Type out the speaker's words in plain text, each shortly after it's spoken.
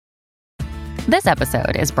This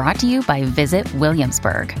episode is brought to you by Visit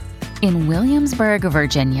Williamsburg. In Williamsburg,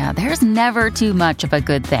 Virginia, there's never too much of a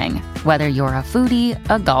good thing. Whether you're a foodie,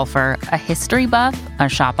 a golfer, a history buff, a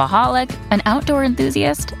shopaholic, an outdoor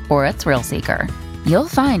enthusiast, or a thrill seeker, you'll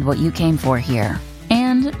find what you came for here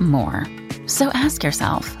and more. So ask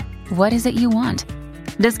yourself, what is it you want?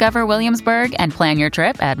 Discover Williamsburg and plan your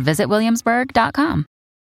trip at visitwilliamsburg.com.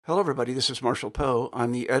 Hello, everybody. This is Marshall Poe.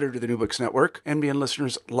 I'm the editor of the New Books Network. NBN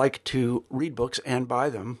listeners like to read books and buy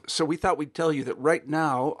them. So we thought we'd tell you that right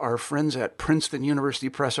now, our friends at Princeton University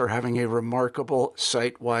Press are having a remarkable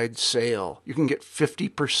site-wide sale. You can get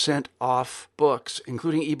 50% off books,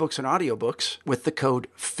 including ebooks and audiobooks, with the code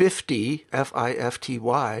 50,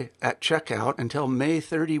 F-I-F-T-Y, at checkout until May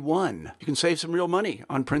 31. You can save some real money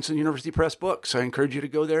on Princeton University Press books. I encourage you to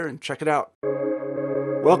go there and check it out.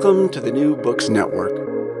 Welcome to the New Books Network.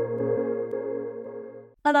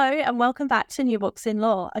 Hello and welcome back to New Books in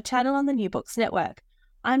Law, a channel on the New Books Network.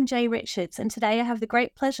 I'm Jay Richards and today I have the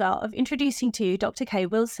great pleasure of introducing to you Dr. Kay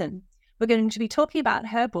Wilson. We're going to be talking about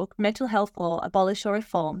her book, Mental Health Law, Abolish or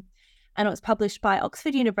Reform, and it was published by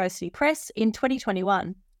Oxford University Press in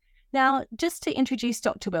 2021. Now, just to introduce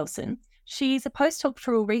Dr. Wilson, she's a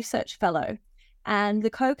postdoctoral research fellow and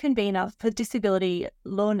the co-convener for Disability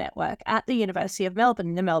Law Network at the University of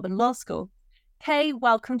Melbourne, the Melbourne Law School. Kay,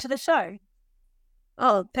 welcome to the show.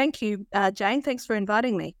 Oh, thank you, Jane. Thanks for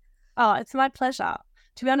inviting me. Oh, it's my pleasure.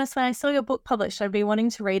 To be honest, when I saw your book published, I've been wanting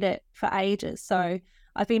to read it for ages. So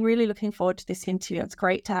I've been really looking forward to this interview. It's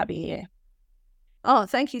great to have you here. Oh,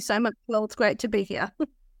 thank you so much. Well, it's great to be here.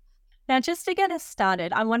 Now, just to get us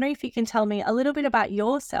started, I'm wondering if you can tell me a little bit about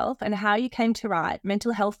yourself and how you came to write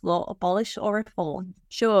Mental Health Law, Abolish or Reform.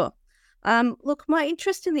 Sure. Look, my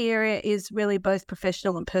interest in the area is really both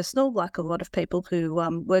professional and personal, like a lot of people who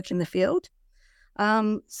work in the field.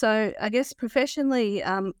 So I guess professionally,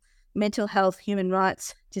 mental health, human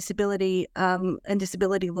rights, disability, and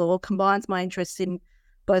disability law combines my interests in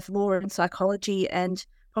both law and psychology and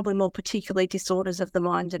probably more particularly disorders of the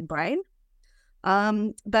mind and brain.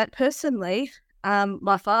 But personally,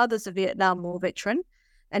 my father's a Vietnam War veteran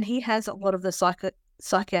and he has a lot of the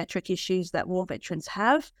psychiatric issues that war veterans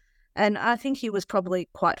have. And I think he was probably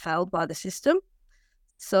quite failed by the system.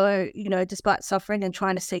 So, despite suffering and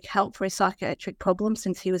trying to seek help for his psychiatric problems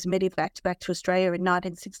since he was medevaced back to Australia in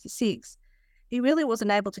 1966, he really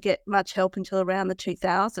wasn't able to get much help until around the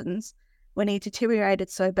 2000s when he deteriorated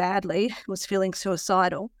so badly, was feeling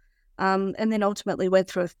suicidal, and then ultimately went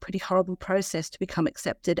through a pretty horrible process to become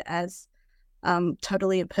accepted as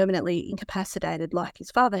totally and permanently incapacitated like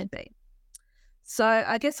his father had been. So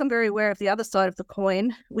I guess I'm very aware of the other side of the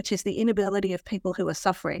coin, which is the inability of people who are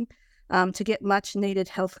suffering to get much needed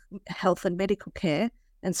health and medical care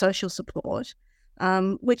and social support,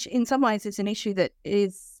 which in some ways is an issue that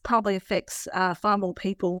probably affects far more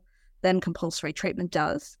people than compulsory treatment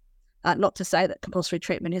does. Not to say that compulsory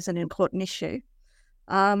treatment is an important issue.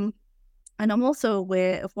 And I'm also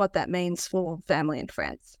aware of what that means for family and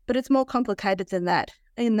friends. But it's more complicated than that,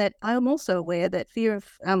 in that I'm also aware that fear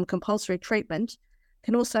of compulsory treatment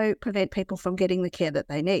can also prevent people from getting the care that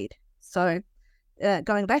they need. So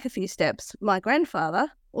going back a few steps, my grandfather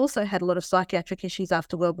also had a lot of psychiatric issues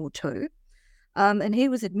after World War II, and he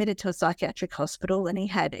was admitted to a psychiatric hospital and he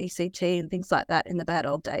had ECT and things like that in the bad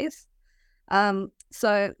old days.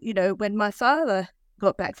 So, when my father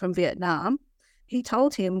got back from Vietnam, he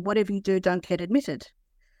told him, whatever you do, don't get admitted.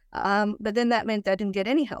 But then that meant they didn't get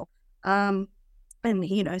any help. And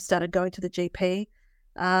he, started going to the GP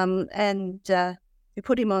and we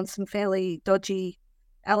put him on some fairly dodgy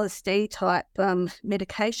LSD type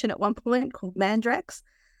medication at one point called Mandrax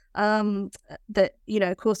that,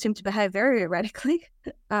 caused him to behave very erratically.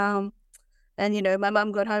 And, my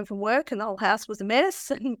mum got home from work and the whole house was a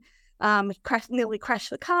mess and nearly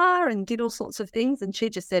crashed the car and did all sorts of things. And she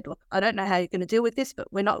just said, look, I don't know how you're going to deal with this,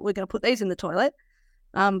 but we're going to put these in the toilet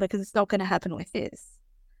because it's not going to happen with this.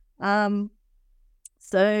 And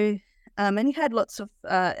he had lots of,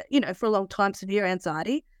 for a long time, severe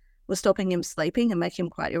anxiety was stopping him sleeping and making him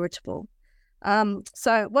quite irritable.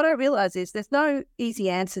 So what I realised is there's no easy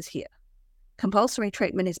answers here. Compulsory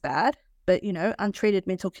treatment is bad, but, untreated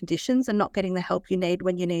mental conditions and not getting the help you need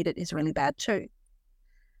when you need it is really bad too.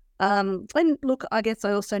 And look, I guess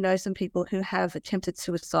I also know some people who have attempted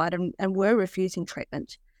suicide and were refusing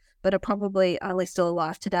treatment, but are probably only still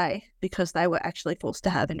alive today because they were actually forced to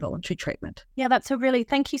have involuntary treatment. Yeah,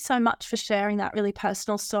 thank you so much for sharing that really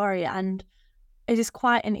personal story. And it is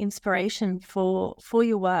quite an inspiration for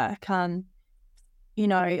your work. I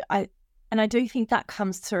do think that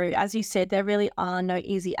comes through. As you said, there really are no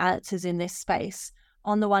easy answers in this space.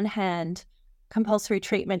 On the one hand, compulsory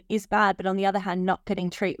treatment is bad, but on the other hand, not getting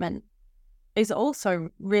treatment is also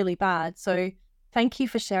really bad. So thank you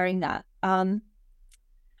for sharing that. And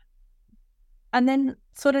then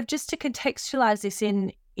sort of just to contextualize this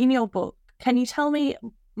in your book, can you tell me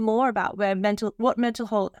more about what mental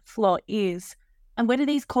health law is, and where do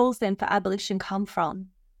these calls then for abolition come from?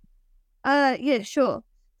 Yeah, sure.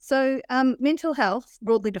 So mental health,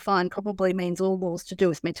 broadly defined, probably means all laws to do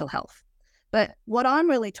with mental health. But what I'm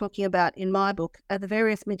really talking about in my book are the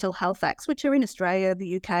various mental health acts, which are in Australia,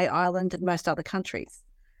 the UK, Ireland, and most other countries.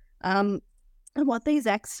 And what these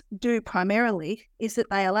acts do primarily is that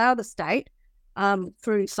they allow the state,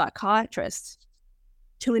 through psychiatrists,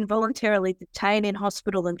 to involuntarily detain in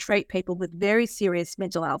hospital and treat people with very serious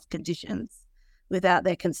mental health conditions without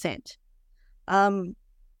their consent. And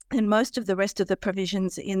most of the rest of the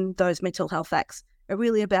provisions in those mental health acts are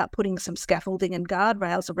really about putting some scaffolding and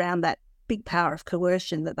guardrails around that big power of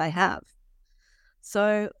coercion that they have.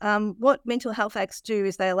 So what mental health acts do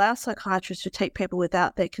is they allow psychiatrists to treat people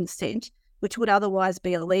without their consent, which would otherwise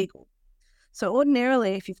be illegal. So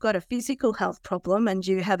ordinarily, if you've got a physical health problem and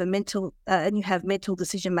you have mental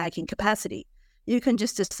decision-making capacity, you can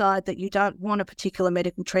just decide that you don't want a particular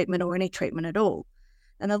medical treatment or any treatment at all.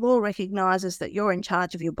 And the law recognises that you're in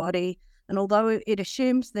charge of your body. And although it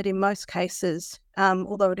assumes that in most cases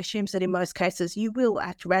you will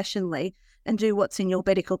act rationally and do what's in your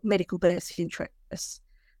medical best interests,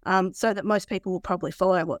 so that most people will probably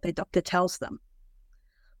follow what their doctor tells them.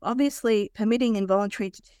 Obviously, permitting involuntary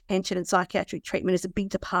detention and psychiatric treatment is a big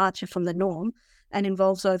departure from the norm and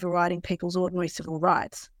involves overriding people's ordinary civil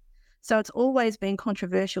rights. So it's always been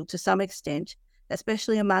controversial to some extent,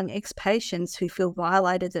 especially among ex-patients who feel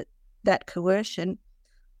violated by that coercion,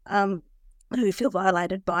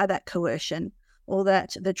 or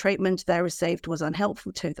that the treatment they received was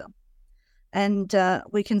unhelpful to them. And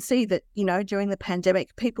we can see that, during the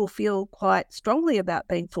pandemic, people feel quite strongly about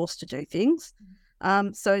being forced to do things.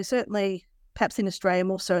 So certainly, perhaps in Australia,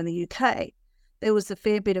 more so in the UK, there was a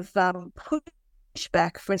fair bit of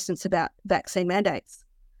pushback, for instance, about vaccine mandates.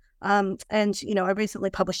 I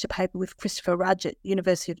recently published a paper with Christopher Rudge at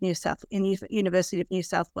University of New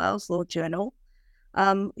South Wales Law Journal,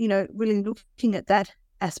 really looking at that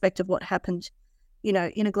aspect of what happened, in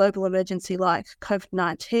a global emergency like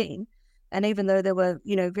COVID-19. And even though there were,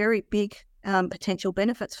 very big potential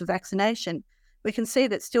benefits for vaccination, we can see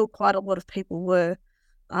that still quite a lot of people were,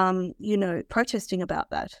 protesting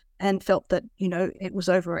about that and felt that, it was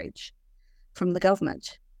overreach from the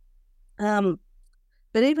government.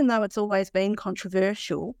 But even though it's always been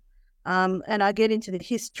controversial, and I get into the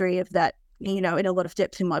history of that, in a lot of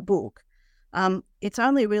depth in my book, it's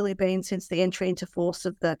only really been since the entry into force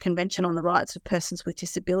of the Convention on the Rights of Persons with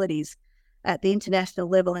Disabilities at the international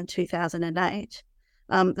level in 2008,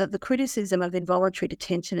 that the criticism of involuntary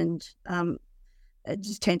detention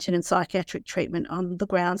and psychiatric treatment on the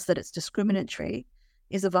grounds that it's discriminatory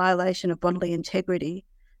is a violation of bodily integrity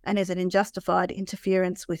and is an unjustified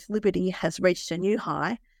interference with liberty has reached a new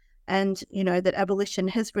high, and, that abolition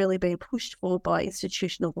has really been pushed for by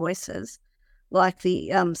institutional voices like the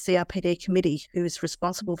CRPD committee, who is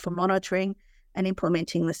responsible for monitoring and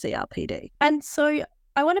implementing the CRPD. And so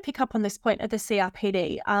I want to pick up on this point of the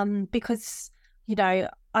CRPD because,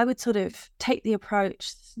 I would sort of take the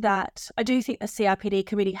approach that I do think the CRPD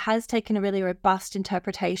committee has taken a really robust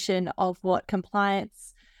interpretation of what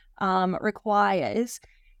compliance requires.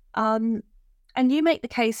 And you make the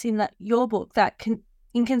case in your book that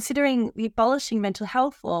in considering the abolishing mental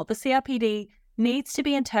health law, the CRPD needs to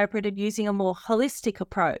be interpreted using a more holistic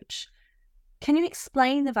approach. Can you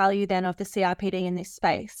explain the value then of the CRPD in this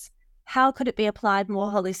space? How could it be applied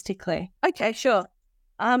more holistically? Okay, sure.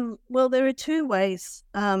 Well, there are two ways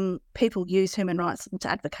people use human rights to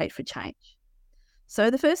advocate for change. So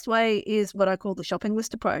the first way is what I call the shopping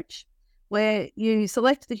list approach, where you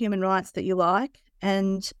select the human rights that you like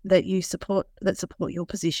and that support your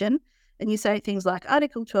position. And you say things like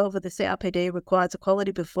Article 12 of the CRPD requires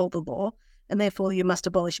equality before the law, and therefore you must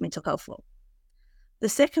abolish mental health law. The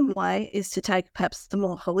second way is to take perhaps the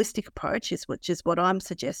more holistic approach, which is what I'm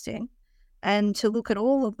suggesting, and to look at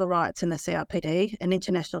all of the rights in the CRPD and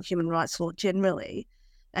international human rights law generally.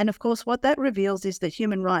 And of course, what that reveals is that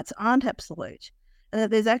human rights aren't absolute, and that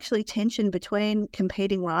there's actually tension between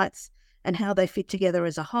competing rights and how they fit together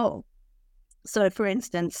as a whole. So, for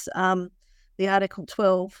instance, the Article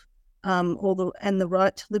 12 and the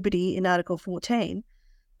right to liberty in Article 14,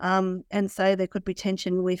 and say there could be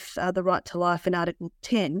tension with the right to life in Article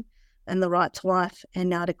 10 and the right to life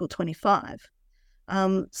in Article 25.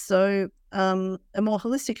 So a more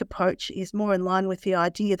holistic approach is more in line with the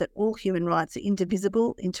idea that all human rights are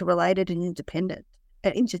indivisible, interrelated, and interdependent.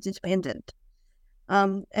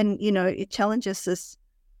 And, it challenges us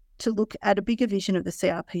to look at a bigger vision of the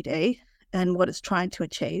CRPD and what it's trying to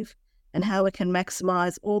achieve and how it can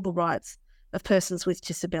maximise all the rights of persons with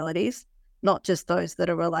disabilities, not just those that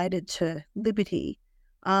are related to liberty.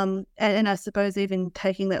 And I suppose even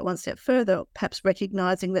taking that one step further, perhaps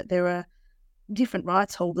recognising that there are different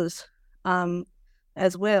rights holders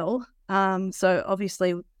as well. So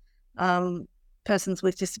obviously persons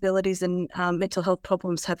with disabilities and mental health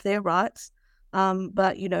problems have their rights,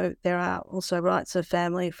 but, there are also rights of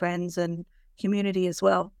family, friends and community as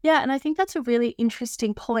well. Yeah, and I think that's a really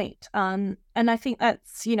interesting point. And I think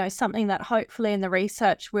that's, something that hopefully in the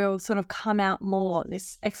research will sort of come out more,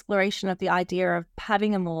 this exploration of the idea of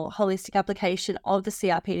having a more holistic application of the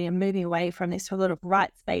CRPD and moving away from this sort of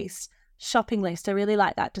rights-based shopping list. I really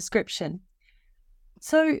like that description.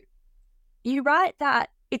 So you write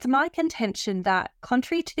that it's my contention that,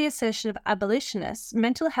 contrary to the assertion of abolitionists,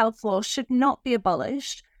 mental health law should not be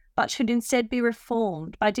abolished, but should instead be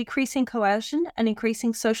reformed by decreasing coercion and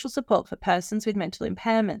increasing social support for persons with mental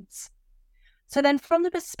impairments. So then, from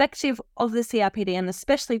the perspective of the CRPD, and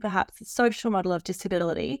especially perhaps the social model of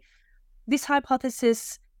disability, this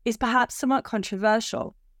hypothesis is perhaps somewhat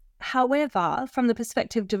controversial. However, from the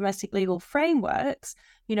perspective of domestic legal frameworks,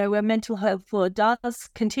 where mental health law does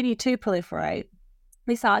continue to proliferate,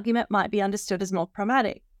 this argument might be understood as more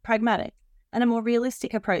pragmatic and a more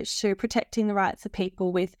realistic approach to protecting the rights of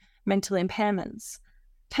people with mental impairments.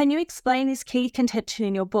 Can you explain this key contention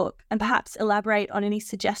in your book and perhaps elaborate on any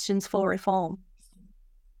suggestions for reform?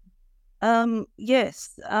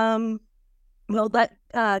 Yes. Well,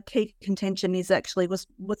 that key contention was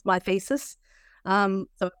my thesis.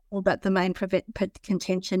 So all about the main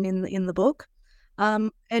contention in the book.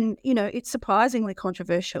 And, it's surprisingly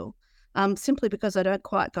controversial, simply because I don't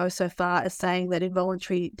quite go so far as saying that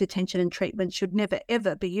involuntary detention and treatment should never,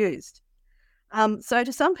 ever be used. So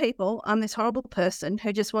to some people, I'm this horrible person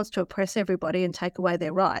who just wants to oppress everybody and take away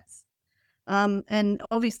their rights. And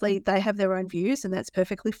obviously they have their own views and that's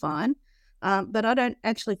perfectly fine. But I don't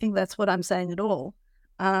actually think that's what I'm saying at all.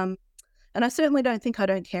 And I certainly don't think I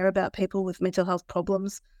don't care about people with mental health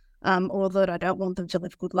problems, or that I don't want them to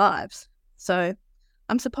live good lives. So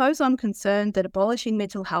I'm concerned that abolishing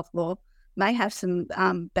mental health law may have some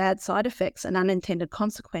bad side effects and unintended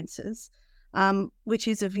consequences, which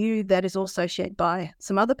is a view that is also shared by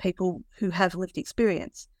some other people who have lived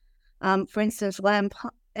experience. For instance,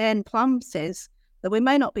 Anne Plum says that we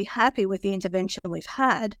may not be happy with the intervention we've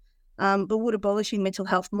had, but would abolishing mental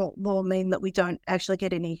health law mean that we don't actually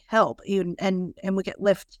get any help and we get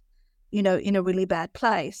left, in a really bad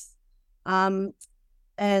place?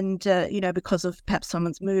 Because of perhaps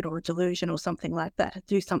someone's mood or a delusion or something like that,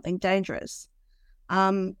 do something dangerous.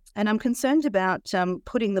 And I'm concerned about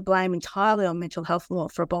putting the blame entirely on mental health law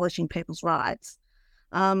for abolishing people's rights,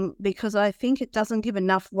 because I think it doesn't give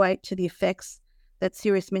enough weight to the effects that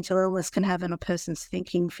serious mental illness can have on a person's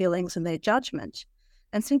thinking, feelings and their judgment.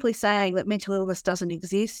 And simply saying that mental illness doesn't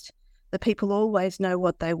exist, that people always know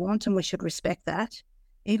what they want and we should respect that,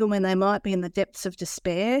 even when they might be in the depths of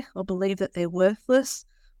despair or believe that they're worthless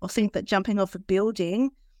or think that jumping off a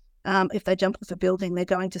building, if they jump off a building, they're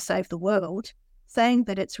going to save the world. Saying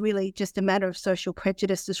that it's really just a matter of social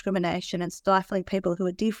prejudice, discrimination and stifling people who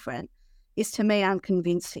are different is to me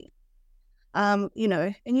unconvincing. And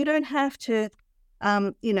you don't have to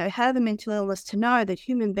have a mental illness to know that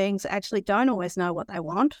human beings actually don't always know what they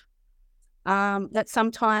want. That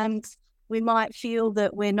sometimes we might feel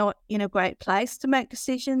that we're not in a great place to make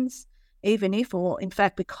decisions, even if, or in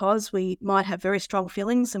fact, because we might have very strong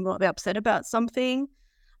feelings and might be upset about something.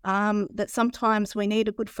 That sometimes we need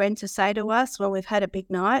a good friend to say to us when we've had a big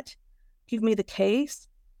night, give me the keys.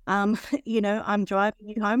 I'm driving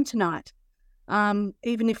you home tonight.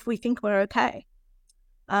 Even if we think we're okay.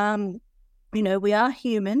 We are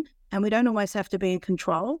human and we don't always have to be in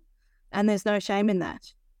control, and there's no shame in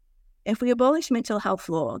that. If we abolish mental health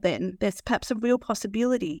law, then there's perhaps a real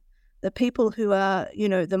possibility that people who are,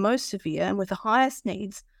 the most severe and with the highest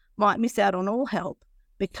needs might miss out on all help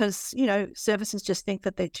because, services just think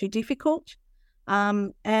that they're too difficult,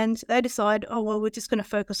 and they decide, we're just going to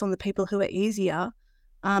focus on the people who are easier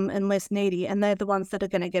and less needy, and they're the ones that are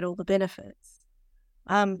going to get all the benefits.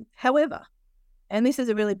 However, and this is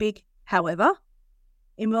a really big however,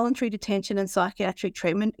 involuntary detention and psychiatric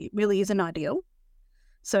treatment, it really isn't ideal.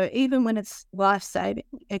 So even when it's life-saving,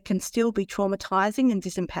 it can still be traumatizing and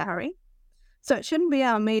disempowering. So it shouldn't be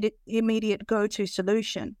our immediate go-to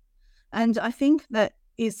solution. And I think that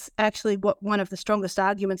is actually what one of the strongest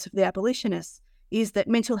arguments of the abolitionists is that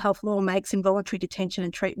mental health law makes involuntary detention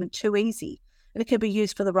and treatment too easy, and it can be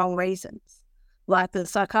used for the wrong reasons. Like the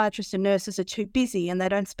psychiatrists and nurses are too busy and they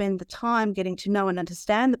don't spend the time getting to know and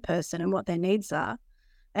understand the person and what their needs are.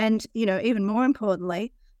 And, even more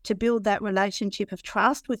importantly, to build that relationship of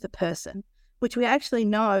trust with the person, which we actually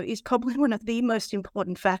know is probably one of the most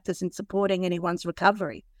important factors in supporting anyone's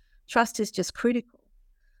recovery. Trust is just critical.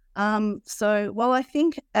 So while I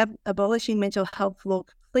think abolishing mental health law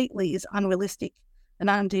completely is unrealistic and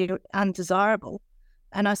undesirable,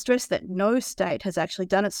 and I stress that no state has actually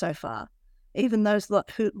done it so far, even those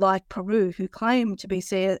like Peru who claim to be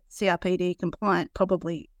CRPD compliant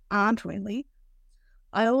probably aren't really,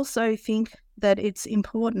 I also think that it's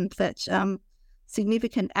important that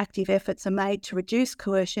significant active efforts are made to reduce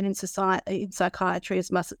coercion in psychiatry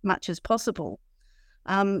as much as possible.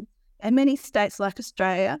 And many states like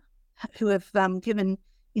Australia, who have given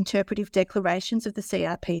interpretive declarations of the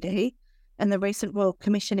CRPD and the recent Royal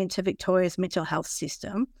Commission into Victoria's mental health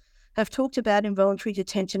system, have talked about involuntary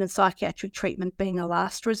detention and psychiatric treatment being a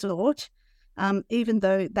last resort, even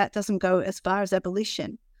though that doesn't go as far as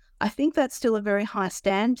abolition. I think that's still a very high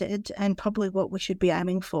standard and probably what we should be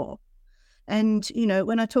aiming for. And,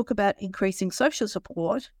 when I talk about increasing social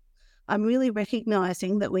support, I'm really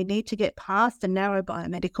recognising that we need to get past the narrow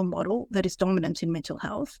biomedical model that is dominant in mental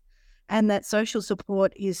health, and that social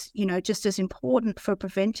support is, just as important for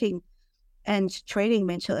preventing and treating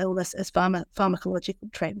mental illness as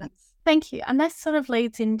pharmacological treatments. Thank you. And that sort of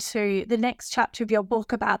leads into the next chapter of your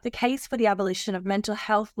book about the case for the abolition of mental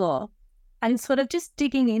health law. And sort of just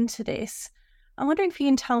digging into this, I'm wondering if you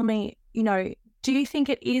can tell me, do you think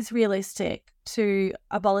it is realistic to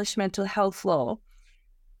abolish mental health law?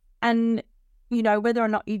 And, whether or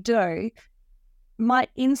not you do, may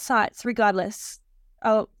insights from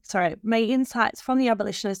the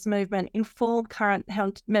abolitionist movement inform current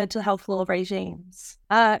mental health law regimes?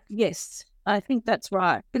 Yes, I think that's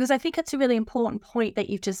right. Because I think it's a really important point that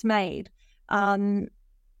you've just made. There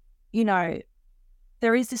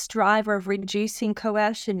is this driver of reducing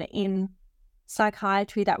coercion in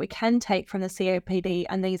psychiatry that we can take from the COPD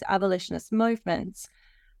and these abolitionist movements,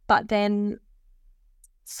 but then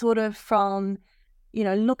sort of from,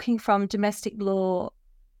 looking from domestic law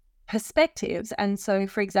perspectives. And so,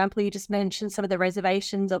 for example, you just mentioned some of the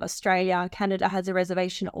reservations of Australia. Canada has a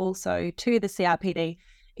reservation also to the CRPD.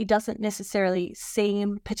 It doesn't necessarily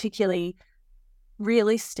seem particularly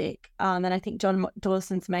realistic, and I think John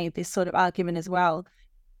Dawson's made this sort of argument as well,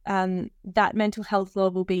 that mental health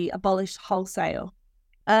law will be abolished wholesale.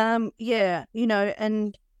 And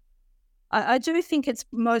I do think it's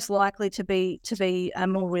most likely to be a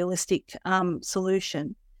more realistic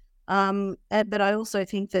solution. But I also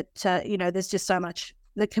think that there's just so much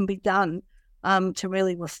that can be done to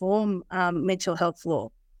really reform mental health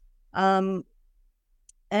law. So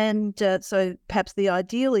perhaps the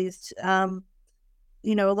ideal is a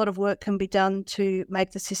lot of work can be done to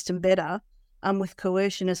make the system better, with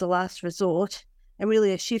coercion as a last resort, and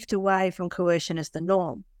really a shift away from coercion as the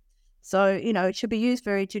norm. So, it should be used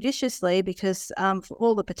very judiciously because for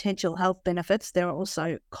all the potential health benefits, there are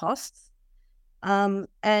also costs.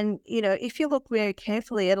 If you look very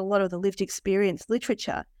carefully at a lot of the lived experience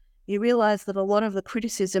literature, you realise that a lot of the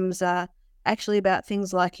criticisms are actually about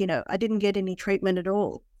things like, I didn't get any treatment at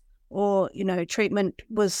all, or, treatment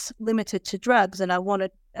was limited to drugs and I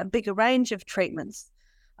wanted a bigger range of treatments,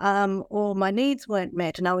 or my needs weren't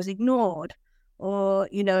met and I was ignored, or,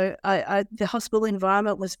 the hospital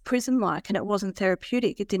environment was prison-like and it wasn't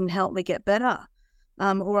therapeutic, it didn't help me get better,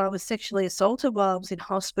 or I was sexually assaulted while I was in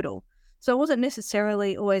hospital. So it wasn't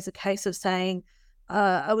necessarily always a case of saying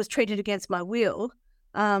I was treated against my will,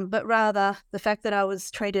 but rather the fact that I was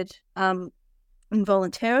treated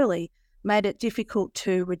involuntarily made it difficult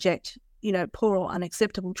to reject, poor or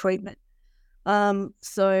unacceptable treatment.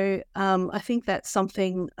 So I think that's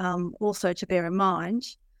something also to bear in mind.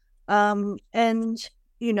 I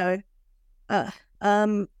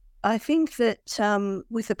think that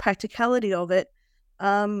with the practicality of it,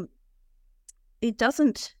 it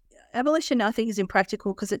doesn't. Abolition, I think, is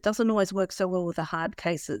impractical because it doesn't always work so well with the hard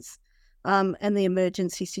cases and the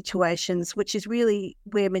emergency situations, which is really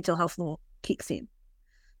where mental health law kicks in.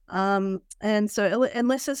 And so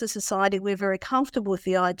unless as a society we're very comfortable with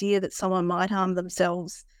the idea that someone might harm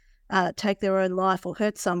themselves, take their own life or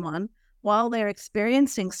hurt someone while they're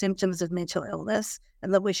experiencing symptoms of mental illness,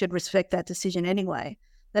 and that we should respect that decision anyway,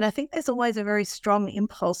 then I think there's always a very strong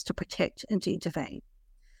impulse to protect and to intervene.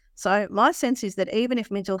 So my sense is that even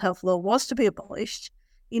if mental health law was to be abolished,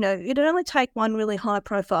 it'd only take one really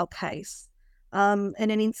high-profile case and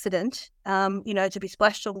an incident, to be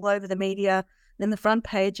splashed all over the media, then the front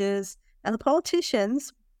pages, and the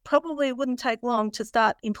politicians probably wouldn't take long to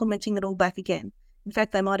start implementing it all back again. In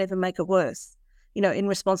fact, they might even make it worse, in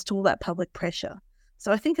response to all that public pressure.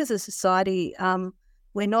 So I think as a society,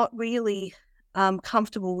 we're not really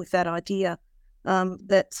comfortable with that idea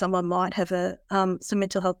that someone might have some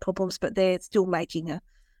mental health problems, but they're still making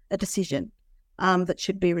a decision that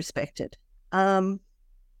should be respected. And,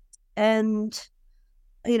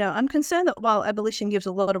 I'm concerned that while abolition gives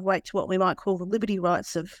a lot of weight to what we might call the liberty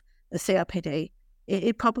rights of the CRPD,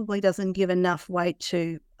 it probably doesn't give enough weight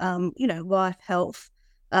to, life, health,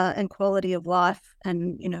 and quality of life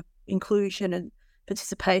and, inclusion and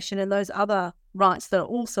participation and those other rights that are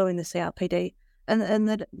also in the CRPD and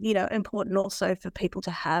that, important also for people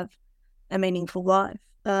to have a meaningful life.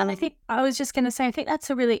 And I think I was just going to say, I think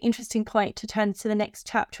that's a really interesting point to turn to the next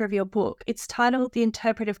chapter of your book. It's titled The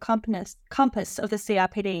Interpretive Compass of the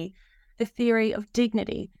CRPD, The Theory of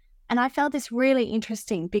Dignity. And I found this really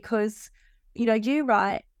interesting because, you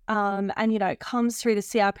write, and, it comes through the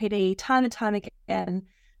CRPD time and time again.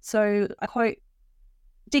 So I quote,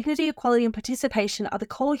 "Dignity, equality and participation are the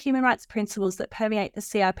core human rights principles that permeate the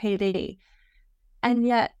CRPD. And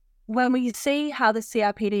yet, when we see how the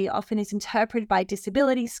CRPD often is interpreted by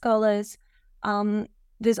disability scholars,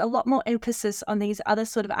 there's a lot more emphasis on these other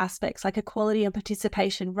sort of aspects like equality and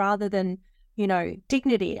participation rather than,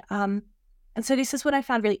 dignity. And so this is what I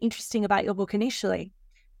found really interesting about your book initially.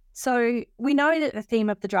 So we know that the theme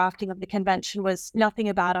of the drafting of the convention was nothing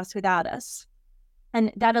about us without us.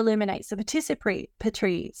 And that illuminates the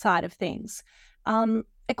participatory side of things.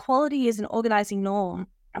 Equality is an organising norm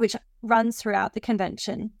which runs throughout the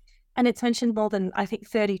convention. And it's mentioned more than, I think,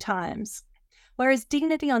 30 times. Whereas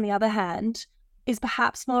dignity, on the other hand, is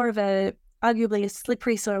perhaps more of arguably a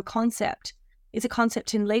slippery sort of concept. It's a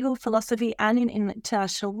concept in legal philosophy and in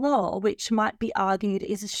international law, which might be argued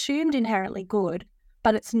is assumed inherently good,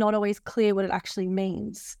 but it's not always clear what it actually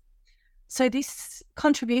means. So this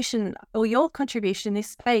contribution, or your contribution in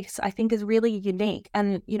this space, I think is really unique.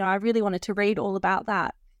 And, I really wanted to read all about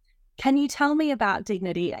that. Can you tell me about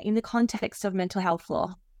dignity in the context of mental health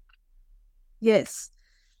law? Yes.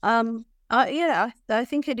 I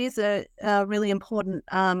think it is a really important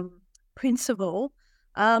principle.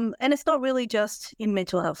 And it's not really just in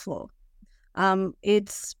mental health law.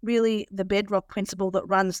 It's really the bedrock principle that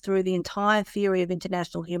runs through the entire theory of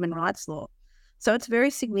international human rights law. So it's very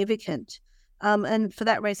significant. And for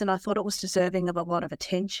that reason, I thought it was deserving of a lot of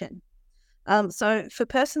attention. So for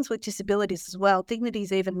persons with disabilities as well, dignity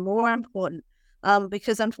is even more important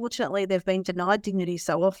because unfortunately they've been denied dignity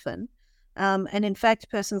so often. And in fact,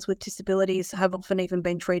 persons with disabilities have often even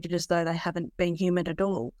been treated as though they haven't been human at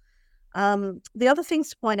all. The other things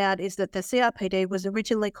to point out is that the CRPD was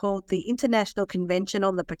originally called the International Convention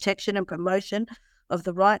on the Protection and Promotion of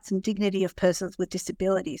the Rights and Dignity of Persons with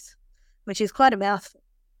Disabilities, which is quite a mouthful.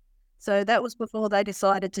 So that was before they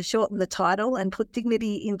decided to shorten the title and put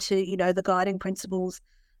dignity into, the guiding principles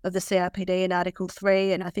of the CRPD in Article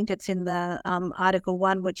 3, and I think it's in the Article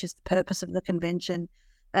 1, which is the purpose of the convention.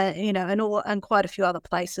 And quite a few other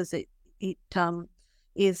places it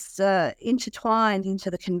is intertwined into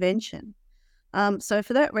the convention. So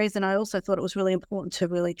for that reason, I also thought it was really important to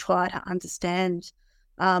really try to understand,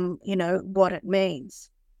 what it means.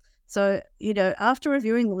 So, after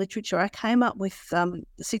reviewing the literature, I came up with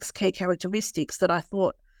 6 key characteristics that I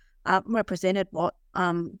thought represented what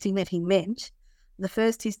dignity meant. The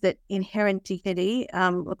first is that inherent dignity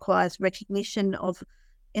requires recognition of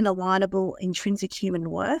inalienable intrinsic human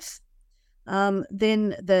worth.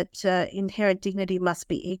 Then that inherent dignity must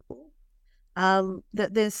be equal.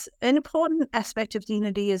 That there's an important aspect of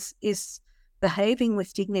dignity is behaving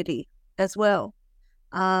with dignity as well,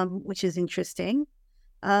 which is interesting.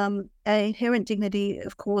 Inherent dignity,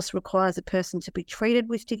 of course, requires a person to be treated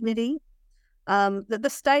with dignity. That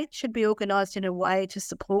the state should be organised in a way to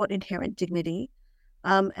support inherent dignity.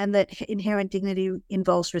 And that inherent dignity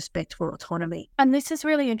involves respect for autonomy. And this is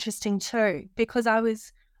really interesting too, because I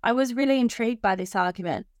was really intrigued by this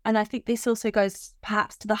argument. And I think this also goes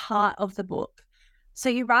perhaps to the heart of the book. So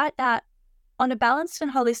you write that on a balanced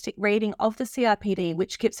and holistic reading of the CRPD,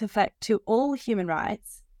 which gives effect to all human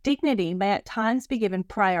rights, dignity may at times be given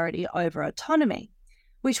priority over autonomy,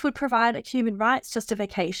 which would provide a human rights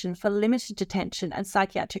justification for limited detention and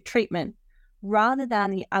psychiatric treatment, rather than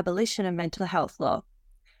the abolition of mental health law.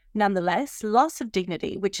 Nonetheless, loss of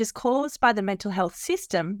dignity, which is caused by the mental health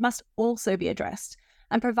system, must also be addressed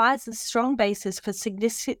and provides a strong basis for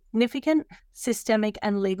significant systemic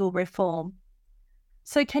and legal reform.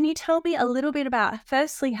 So can you tell me a little bit about,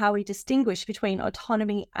 firstly, how we distinguish between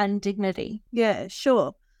autonomy and dignity? Yeah,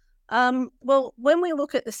 sure. Well, when we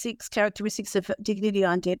look at the 6 characteristics of dignity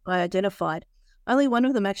I identified, only one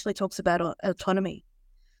of them actually talks about autonomy.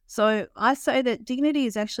 So I say that dignity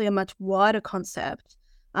is actually a much wider concept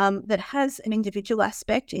that has an individual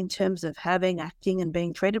aspect in terms of having, acting and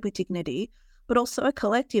being treated with dignity, but also a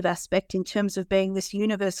collective aspect in terms of being this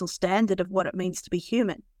universal standard of what it means to be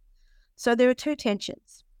human. So there are 2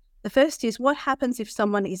 tensions. The first is, what happens if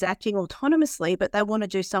someone is acting autonomously, but they want to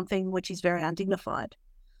do something which is very undignified?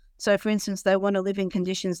 So, for instance, they want to live in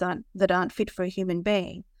conditions that aren't fit for a human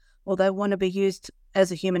being, or they want to be used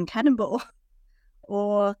as a human cannonball,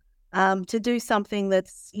 or to do something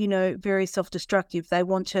that's, very self-destructive. They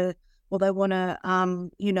want to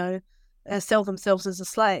sell themselves as a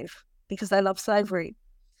slave because they love slavery.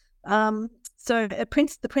 So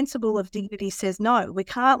the principle of dignity says, no, we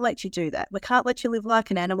can't let you do that. We can't let you live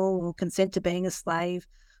like an animal or consent to being a slave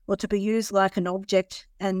or to be used like an object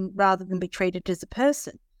and rather than be treated as a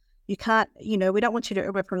person. You can't, we don't want you to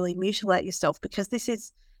irreparably mutilate yourself because this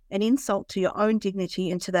is an insult to your own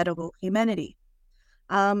dignity and to that of all humanity.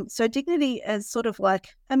 So dignity as sort of like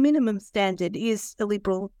a minimum standard is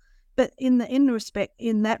illiberal, but in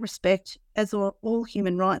that respect, as all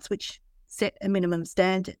human rights, which set a minimum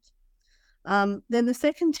standard. Then the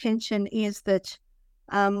second tension is that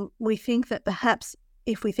we think that perhaps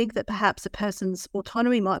a person's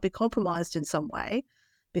autonomy might be compromised in some way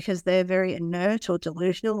because they're very inert or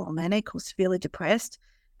delusional or manic or severely depressed,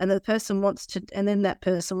 and that person wants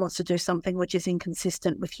to do something which is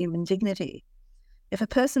inconsistent with human dignity. If a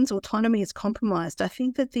person's autonomy is compromised, I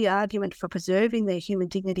think that the argument for preserving their human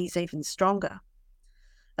dignity is even stronger.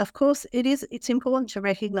 Of course, it's important to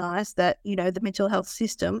recognise that, the mental health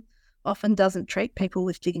system often doesn't treat people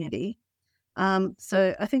with dignity.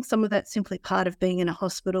 So I think some of that's simply part of being in a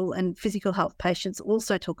hospital, and physical health patients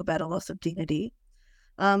also talk about a loss of dignity.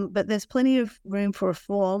 But there's plenty of room for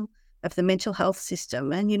reform of the mental health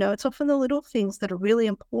system. And, it's often the little things that are really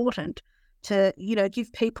important to,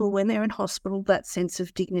 give people when they're in hospital that sense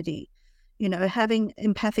of dignity. Having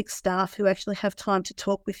empathic staff who actually have time to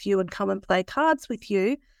talk with you and come and play cards with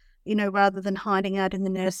you, rather than hiding out in the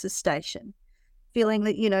nurse's station. Feeling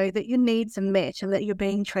that, that your needs are met and that you're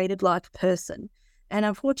being treated like a person. And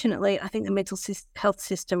unfortunately, I think the mental health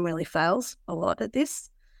system really fails a lot at this.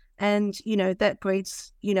 And, that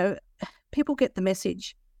breeds, people get the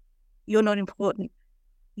message. You're not important.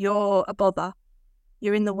 You're a bother.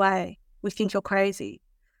 You're in the way. We think you're crazy.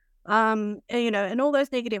 And all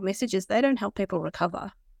those negative messages, they don't help people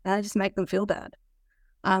recover. They just make them feel bad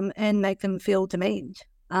and make them feel demeaned.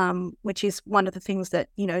 Which is one of the things that,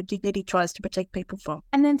 dignity tries to protect people from.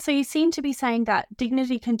 And then, so you seem to be saying that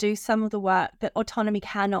dignity can do some of the work that autonomy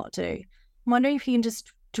cannot do. I'm wondering if you can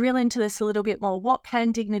just drill into this a little bit more. What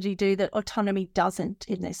can dignity do that autonomy doesn't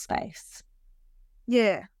in this space?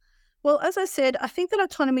 Yeah. Well, as I said, I think that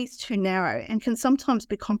autonomy is too narrow and can sometimes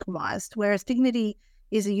be compromised, whereas dignity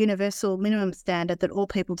is a universal minimum standard that all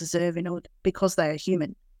people deserve because they are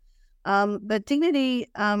human. But dignity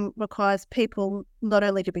requires people not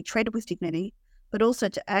only to be treated with dignity, but also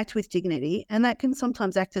to act with dignity, and that can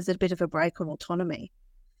sometimes act as a bit of a brake on autonomy.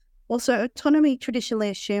 Also, autonomy traditionally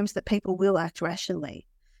assumes that people will act rationally,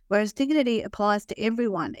 whereas dignity applies to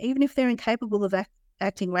everyone, even if they're incapable of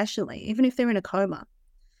acting rationally, even if they're in a coma.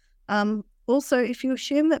 Also, if you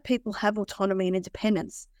assume that people have autonomy and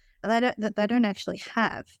independence, and that they don't actually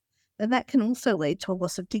have, then that can also lead to a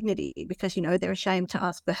loss of dignity because, they're ashamed to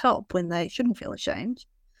ask for help when they shouldn't feel ashamed.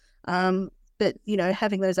 But,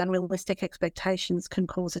 having those unrealistic expectations can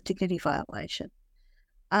cause a dignity violation.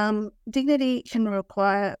 Dignity can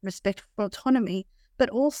require respect for autonomy, but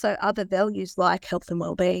also other values like health and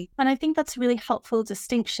well-being. And I think that's a really helpful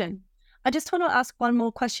distinction. I just want to ask one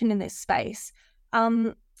more question in this space.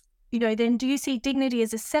 Then do you see dignity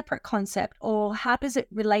as a separate concept, or how does it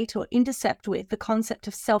relate or intercept with the concept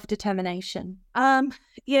of self-determination?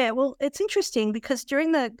 Yeah, well, it's interesting because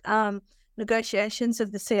during the negotiations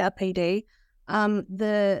of the CRPD,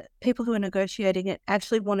 the people who were negotiating it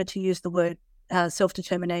actually wanted to use the word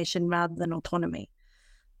self-determination rather than autonomy.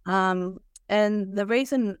 And the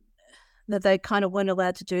reason that they kind of weren't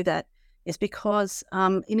allowed to do that is because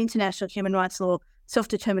in international human rights law,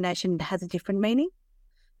 self-determination has a different meaning.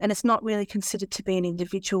 And it's not really considered to be an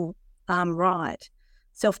individual right.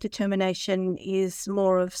 Self-determination is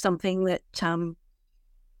more of something that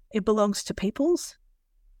it belongs to peoples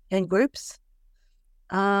and groups,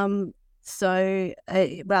 rather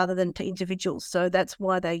than to individuals. So that's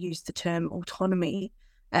why they use the term autonomy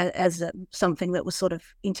as something that was sort of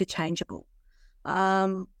interchangeable.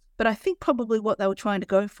 But But I think probably what they were trying to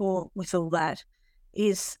go for with all that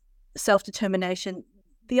is self-determination.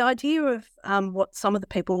 The idea of what some of the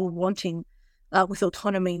people were wanting with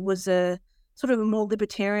autonomy was a sort of a more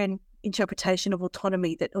libertarian interpretation of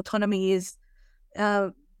autonomy, that autonomy is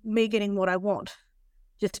me getting what I want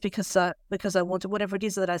just because I want it, whatever it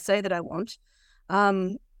is that I say that I want,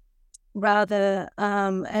 rather,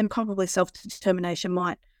 and probably self-determination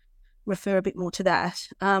might refer a bit more to that,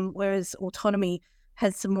 whereas autonomy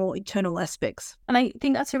has some more internal aspects. And I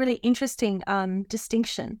think that's a really interesting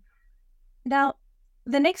distinction. Now,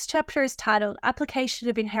 the next chapter is titled Application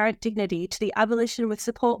of Inherent Dignity to the Abolition with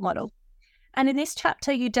Support Model. And in this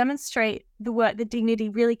chapter, you demonstrate the work that dignity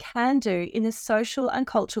really can do in the social and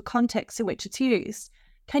cultural context in which it's used.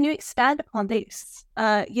 Can you expand upon this?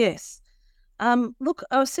 Yes. Look,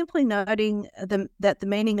 I was simply noting that the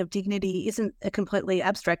meaning of dignity isn't a completely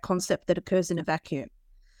abstract concept that occurs in a vacuum.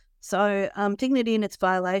 So dignity and its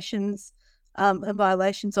violations and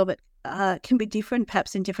violations of it can be different,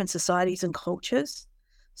 perhaps in different societies and cultures.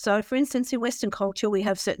 So, for instance, in Western culture, we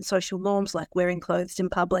have certain social norms like wearing clothes in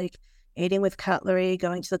public, eating with cutlery,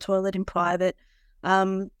 going to the toilet in private,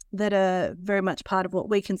 that are very much part of what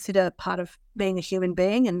we consider part of being a human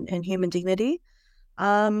being and human dignity.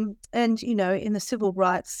 And, you know, in the civil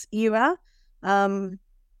rights era,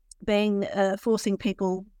 forcing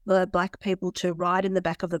people, black people, to ride in the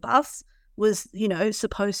back of the bus was, you know,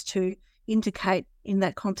 supposed to indicate in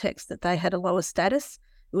that context that they had a lower status.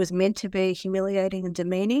 It was meant to be humiliating and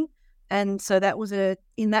demeaning. And so that was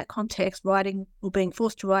in that context, riding or being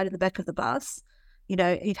forced to ride in the back of the bus, you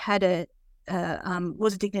know, it had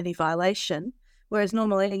was a dignity violation. Whereas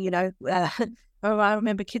normally, you know, I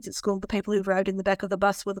remember kids at school, the people who rode in the back of the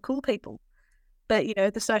bus were the cool people. But, you know,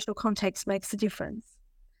 the social context makes a difference.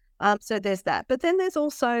 So there's that. But then there's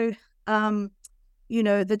also, you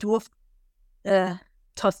know, the dwarf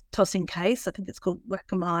tossing case. I think it's called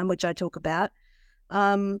Whack-A-Mime, which I talk about.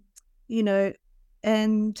 You know,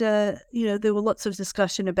 and, you know, there were lots of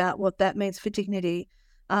discussion about what that means for dignity.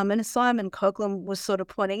 And Simon Coghlan was sort of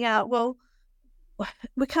pointing out, well,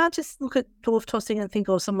 we can't just look at dwarf tossing and think,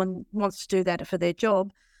 oh, someone wants to do that for their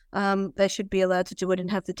job. They should be allowed to do it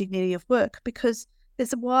and have the dignity of work, because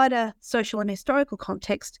there's a wider social and historical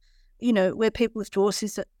context, you know, where people with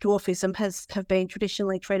dwarfism have been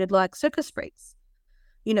traditionally treated like circus freaks.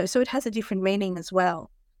 You know, so it has a different meaning as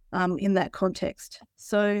well in that context.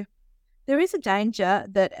 So there is a danger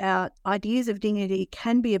that our ideas of dignity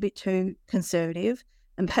can be a bit too conservative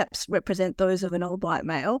and perhaps represent those of an old white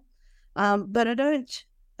male. But I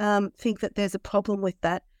don't think that there's a problem with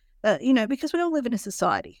that, you know, because we all live in a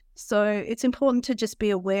society. So it's important to just be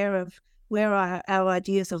aware of where our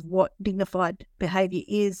ideas of what dignified behaviour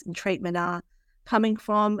is and treatment are coming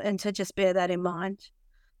from, and to just bear that in mind.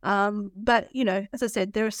 But, you know, as I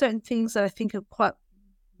said, there are certain things that I think are quite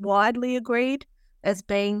widely agreed as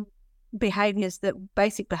being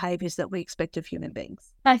basic behaviours that we expect of human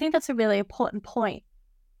beings. I think that's a really important point.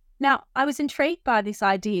 Now, I was intrigued by this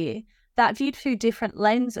idea that viewed through different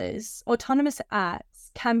lenses, autonomous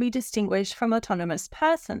acts can be distinguished from autonomous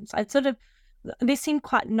persons. This seemed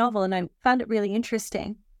quite novel and I found it really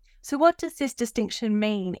interesting. So what does this distinction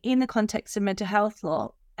mean in the context of mental health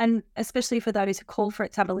law, and especially for those who call for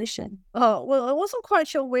its abolition? Oh, well, I wasn't quite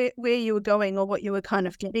sure where you were going or what you were kind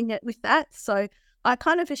of getting at with that. So I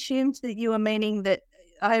kind of assumed that you were meaning that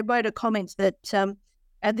I wrote a comment that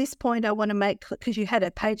at this point I want to make, because you had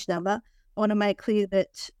a page number, I want to make clear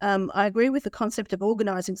that I agree with the concept of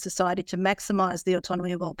organising society to maximise the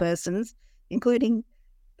autonomy of all persons, including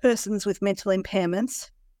persons with mental impairments,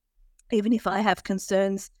 even if I have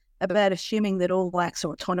concerns about assuming that all blacks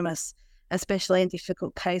are autonomous, especially in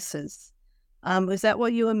difficult cases. Was that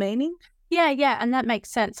what you were meaning? Yeah, and that makes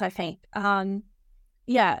sense, I think.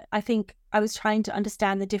 I think I was trying to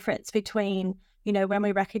understand the difference between, you know, when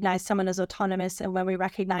we recognise someone as autonomous and when we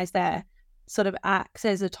recognise their sort of acts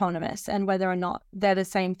as autonomous, and whether or not they're the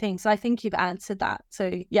same thing. So I think you've answered that.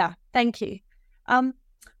 So yeah, thank you.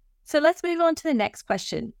 So let's move on to the next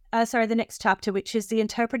question. The next chapter, which is the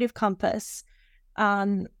Interpretive Compass,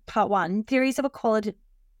 Part 1, Theories of Equality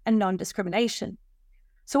and Non-Discrimination.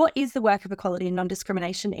 So what is the work of equality and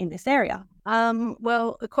non-discrimination in this area?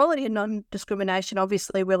 Well, equality and non-discrimination,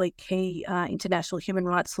 obviously really key international human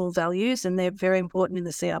rights law values, and they're very important in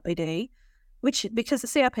the CRPD, because the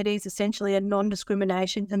CRPD is essentially a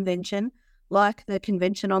non-discrimination convention, like the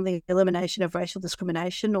Convention on the Elimination of Racial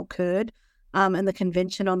Discrimination, or CERD, and the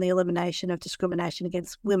Convention on the Elimination of Discrimination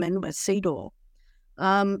Against Women, or CEDAW.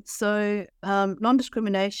 So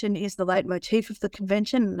non-discrimination is the leitmotif of the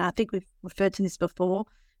convention, and I think we've referred to this before.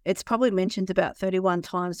 It's probably mentioned about 31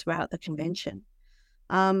 times throughout the convention.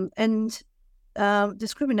 And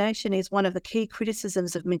discrimination is one of the key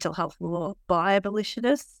criticisms of mental health law by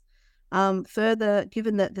abolitionists. Further,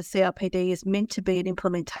 given that the CRPD is meant to be an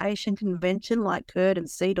implementation convention like CURD and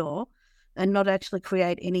CEDAW and not actually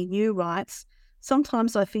create any new rights,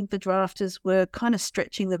 sometimes I think the drafters were kind of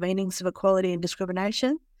stretching the meanings of equality and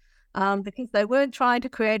discrimination because they weren't trying to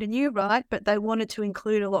create a new right, but they wanted to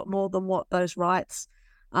include a lot more than what those rights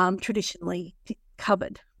traditionally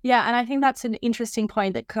covered. Yeah, and I think that's an interesting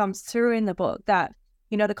point that comes through in the book, that,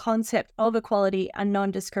 you know, the concept of equality and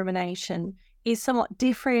non-discrimination is somewhat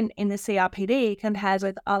different in the CRPD compared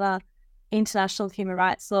with other international human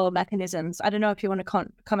rights law mechanisms. I don't know if you want to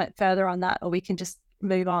comment further on that, or we can just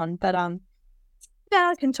move on. But yeah,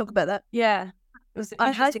 I can talk about that. Yeah, it was an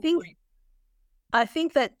interesting point. I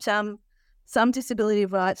think that some disability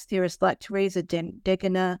rights theorists like Teresa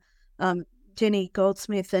Degener, Jenny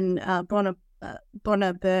Goldsmith, and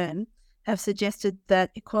Bonner Byrne have suggested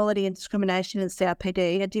that equality and discrimination in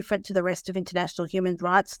CRPD are different to the rest of international human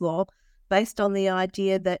rights law, based on the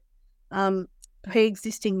idea that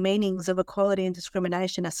pre-existing meanings of equality and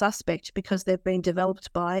discrimination are suspect because they've been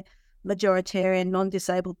developed by majoritarian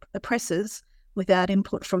non-disabled oppressors without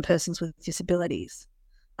input from persons with disabilities.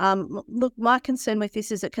 Look, my concern with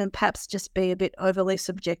this is it can perhaps just be a bit overly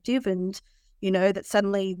subjective, and, you know, that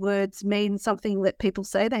suddenly words mean something that people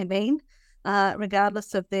say they mean,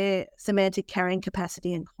 regardless of their semantic carrying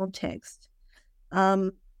capacity and context.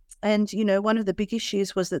 And, you know, one of the big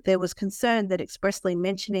issues was that there was concern that expressly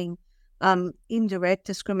mentioning indirect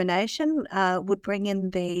discrimination would bring in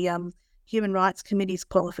the Human Rights Committee's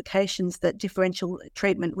qualifications that differential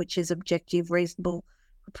treatment, which is objective, reasonable,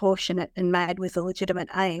 proportionate and made with a legitimate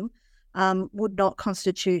aim, would not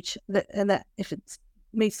constitute, and that if it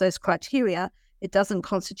meets those criteria, it doesn't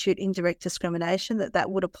constitute indirect discrimination,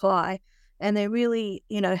 that would apply. And there really,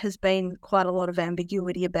 you know, has been quite a lot of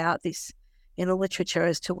ambiguity about this in the literature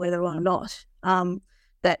as to whether or not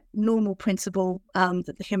that normal principle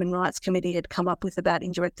that the Human Rights Committee had come up with about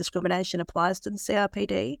indirect discrimination applies to the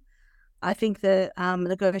CRPD. I think the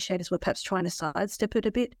negotiators were perhaps trying to sidestep it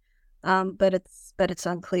a bit, but it's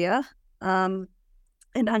unclear, and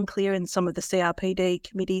unclear in some of the CRPD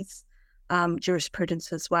committee's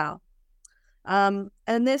jurisprudence as well. And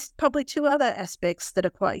there's probably two other aspects that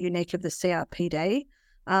are quite unique of the CRPD,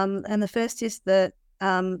 and the first is that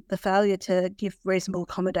the failure to give reasonable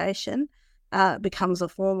accommodation becomes a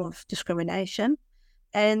form of discrimination.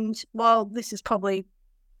 And while this has probably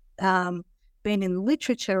been in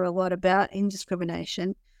literature a lot about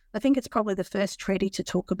indiscrimination, I think it's probably the first treaty to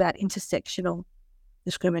talk about intersectional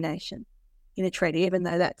discrimination in a treaty, even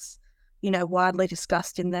though that's, you know, widely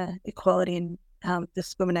discussed in the equality and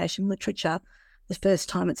discrimination literature. The first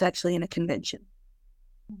time it's actually in a convention.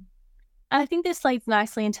 I think this leads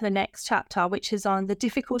nicely into the next chapter, which is on the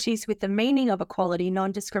difficulties with the meaning of equality,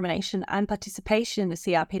 non-discrimination and participation in the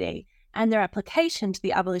CRPD and their application to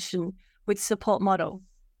the abolition with support model.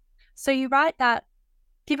 So you write that,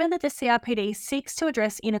 given that the CRPD seeks to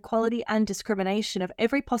address inequality and discrimination of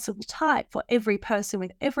every possible type for every person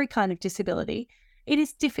with every kind of disability, it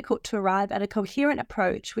is difficult to arrive at a coherent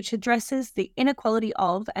approach which addresses the inequality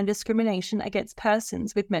of and discrimination against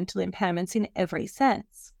persons with mental impairments in every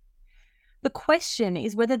sense. The question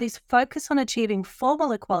is whether this focus on achieving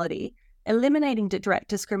formal equality, eliminating direct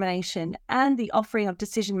discrimination, and the offering of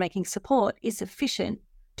decision-making support is sufficient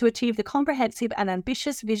to achieve the comprehensive and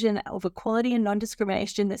ambitious vision of equality and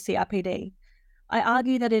non-discrimination in the CRPD. I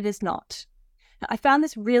argue that it is not. I found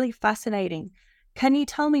this really fascinating. Can you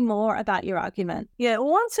tell me more about your argument? Yeah,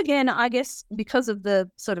 well, once again, I guess because of the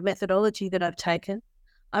sort of methodology that I've taken,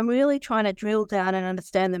 I'm really trying to drill down and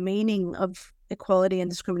understand the meaning of equality and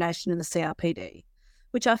discrimination in the CRPD,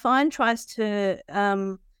 which I find tries to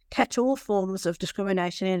catch all forms of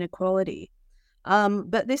discrimination and inequality.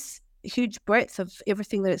 But this huge breadth of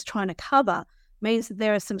everything that it's trying to cover means that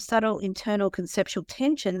there are some subtle internal conceptual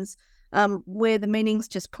tensions where the meanings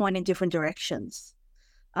just point in different directions.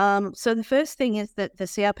 So the first thing is that the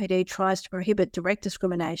CRPD tries to prohibit direct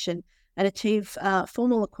discrimination and achieve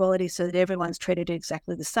formal equality so that everyone's treated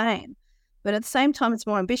exactly the same. But at the same time, it's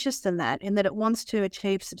more ambitious than that in that it wants to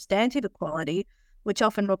achieve substantive equality, which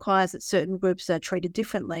often requires that certain groups are treated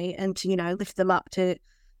differently and to, you know, lift them up to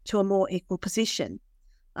a more equal position.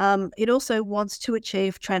 It also wants to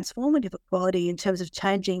achieve transformative equality in terms of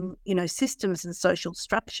changing, you know, systems and social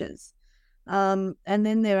structures. And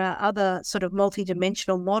then there are other sort of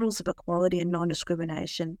multi-dimensional models of equality and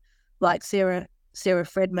non-discrimination, like Sarah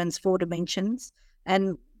Fredman's 4 dimensions,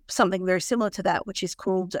 and something very similar to that, which is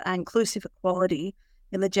called inclusive equality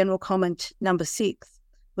in the general comment number 6,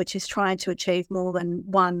 which is trying to achieve more than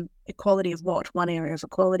one equality of one area of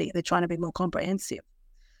equality. They're trying to be more comprehensive.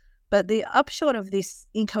 But the upshot of this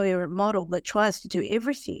incoherent model that tries to do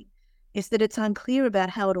everything is that it's unclear about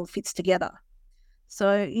how it all fits together.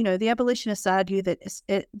 So, the abolitionists argue that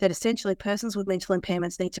essentially persons with mental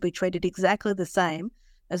impairments need to be treated exactly the same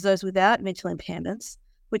as those without mental impairments,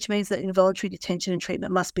 which means that involuntary detention and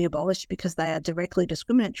treatment must be abolished because they are directly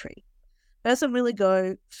discriminatory. It doesn't really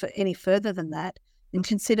go for any further than that and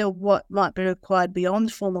consider what might be required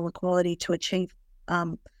beyond formal equality to achieve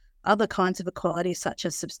other kinds of equality, such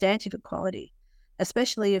as substantive equality,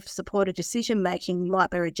 especially if supported decision-making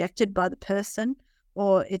might be rejected by the person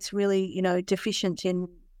or it's really, deficient in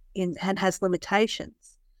and has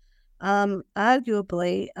limitations.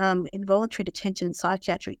 Arguably, involuntary detention and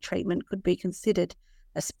psychiatric treatment could be considered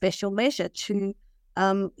a special measure to,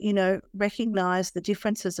 recognise the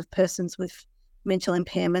differences of persons with mental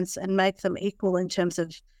impairments and make them equal in terms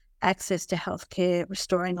of access to healthcare,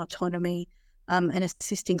 restoring autonomy, and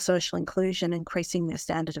assisting social inclusion, increasing their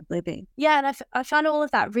standard of living. Yeah, and I found all of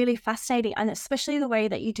that really fascinating, and especially the way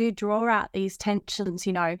that you do draw out these tensions,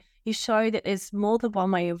 you show that there's more than one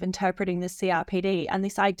way of interpreting the CRPD, and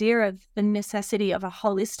this idea of the necessity of a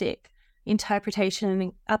holistic interpretation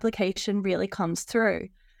and application really comes through.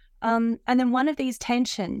 And then one of these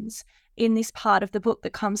tensions in this part of the book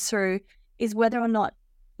that comes through is whether or not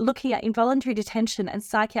looking at involuntary detention and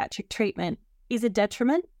psychiatric treatment is a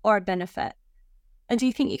detriment or a benefit. And do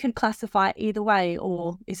you think you can classify it either way,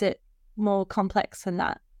 or is it more complex than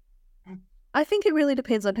that? I think it really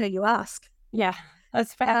depends on who you ask. Yeah,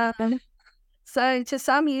 that's fair. So to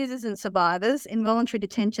some users and survivors, involuntary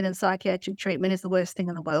detention and psychiatric treatment is the worst thing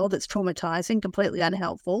in the world. It's traumatizing, completely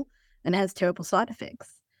unhelpful, and has terrible side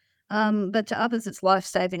effects. But to others, it's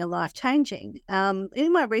life-saving and life-changing.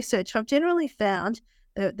 In my research, I've generally found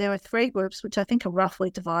that there are three groups, which I think are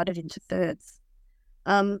roughly divided into thirds.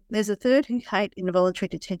 There's a third who hate involuntary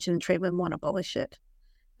detention and treatment and want to abolish it.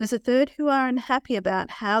 There's a third who are unhappy about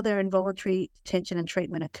how their involuntary detention and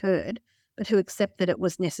treatment occurred, but who accept that it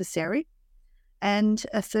was necessary. And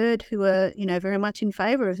a third who are, very much in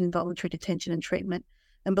favour of involuntary detention and treatment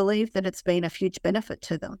and believe that it's been a huge benefit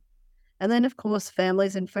to them. And then, of course,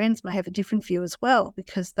 families and friends may have a different view as well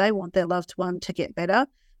because they want their loved one to get better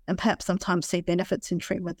and perhaps sometimes see benefits in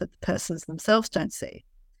treatment that the persons themselves don't see.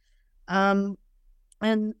 And,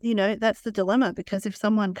 that's the dilemma, because if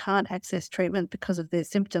someone can't access treatment because of their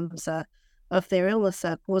symptoms of their illness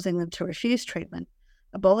are causing them to refuse treatment,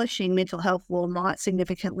 abolishing mental health law might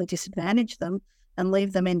significantly disadvantage them and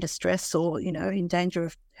leave them in distress or, in danger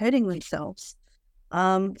of hurting themselves.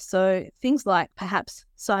 So things like perhaps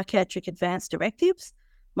psychiatric advance directives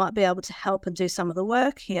might be able to help and do some of the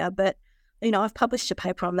work here. But, I've published a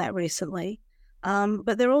paper on that recently.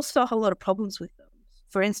 But there are also a whole lot of problems with them.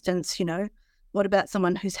 For instance, what about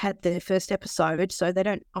someone who's had their first episode, so they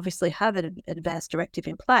don't obviously have an advance directive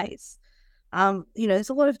in place? There's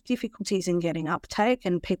a lot of difficulties in getting uptake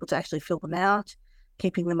and people to actually fill them out,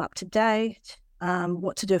 keeping them up to date,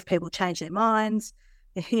 what to do if people change their minds,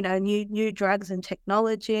 new drugs and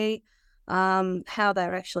technology, how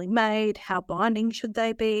they're actually made, how binding should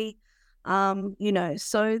they be,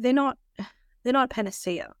 so they're not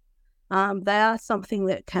panacea. They are something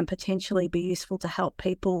that can potentially be useful to help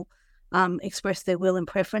people express their will and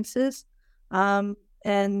preferences. Perhaps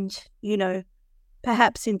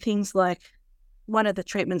in things like one of the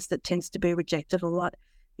treatments that tends to be rejected a lot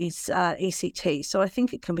is ECT. So I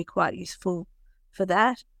think it can be quite useful for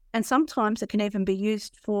that. And sometimes it can even be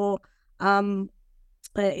used for, in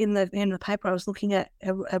the paper I was looking at,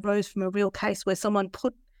 arose from a real case where someone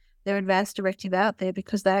put their advance directive out there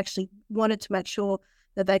because they actually wanted to make sure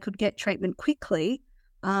that they could get treatment quickly.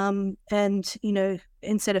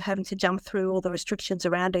 Instead of having to jump through all the restrictions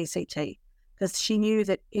around ECT, because she knew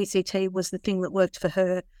that ECT was the thing that worked for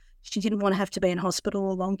her. She didn't want to have to be in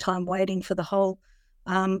hospital a long time waiting for the whole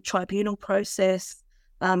tribunal process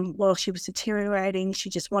while she was deteriorating. She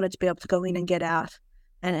just wanted to be able to go in and get out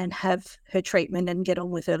and have her treatment and get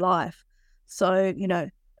on with her life. So,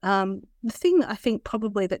 the thing I think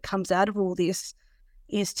probably that comes out of all this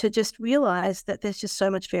is to just realise that there's just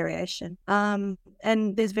so much variation. And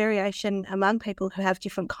there's variation among people who have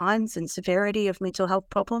different kinds and severity of mental health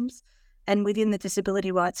problems. And within the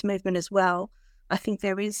disability rights movement as well, I think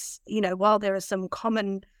there is, while there are some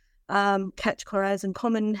common categories and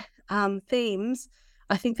common themes,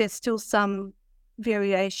 I think there's still some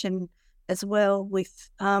variation as well with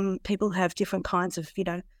people who have different kinds of,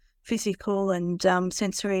 physical and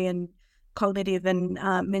sensory and cognitive and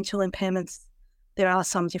mental impairments. There are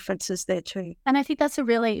some differences there too. And I think that's a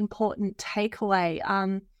really important takeaway.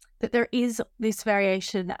 that there is this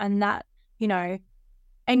variation, and that, you know,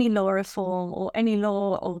 any law reform or any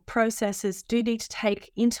law or processes do need to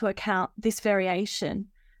take into account this variation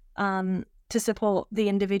to support the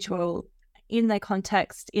individual in their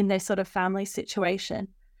context, in their sort of family situation.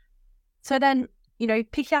 So then, you know,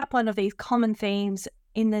 picking up one of these common themes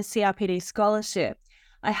in the CRPD scholarship,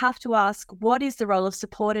 I have to ask, what is the role of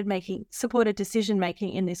supported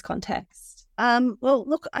decision-making in this context? Well,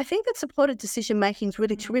 look, I think that supported decision-making is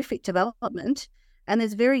really terrific development, and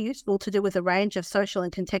is very useful to do with a range of social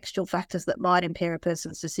and contextual factors that might impair a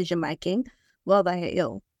person's decision-making while they are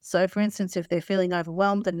ill. So, for instance, if they're feeling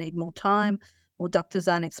overwhelmed and need more time, or doctors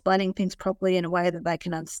aren't explaining things properly in a way that they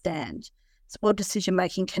can understand, supported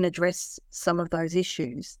decision-making can address some of those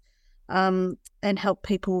issues and help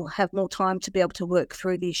people have more time to be able to work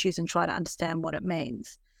through the issues and try to understand what it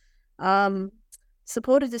means.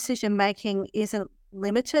 Supported decision-making isn't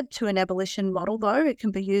limited to an abolition model, though. It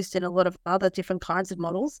can be used in a lot of other different kinds of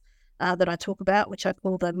models that I talk about, which I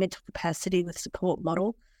call the mental capacity with support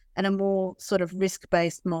model, and a more sort of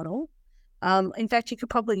risk-based model. In fact, you could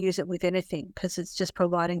probably use it with anything because it's just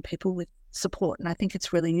providing people with support, and I think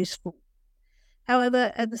it's really useful.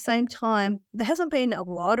 However, at the same time, there hasn't been a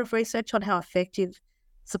lot of research on how effective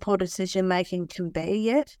supported decision-making can be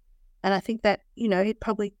yet. And I think that, you know, it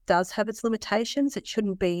probably does have its limitations. It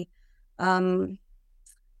shouldn't be,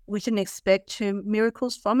 we shouldn't expect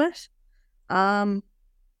miracles from it.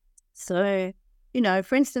 So, you know,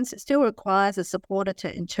 for instance, it still requires a supporter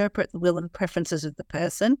to interpret the will and preferences of the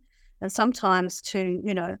person, and sometimes to,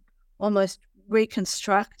 you know, almost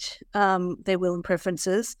reconstruct their will and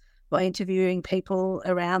preferences by interviewing people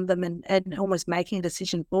around them and almost making a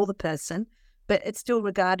decision for the person, but it's still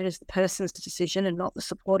regarded as the person's decision and not the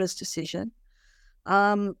supporter's decision.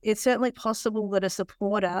 It's certainly possible that a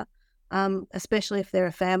supporter, especially if they're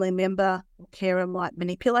a family member or carer, might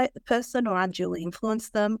manipulate the person or unduly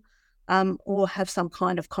influence them, or have some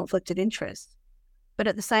kind of conflict of interest. But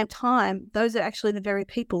at the same time, those are actually the very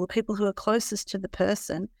people who are closest to the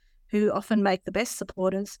person, who often make the best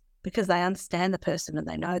supporters because they understand the person and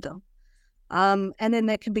they know them. And then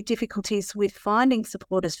there can be difficulties with finding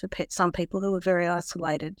supporters for some people who are very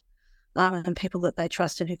isolated, and people that they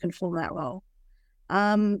trust and who can form that role.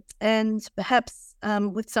 And perhaps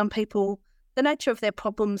with some people, the nature of their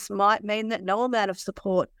problems might mean that no amount of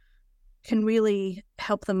support can really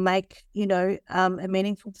help them make, you know, a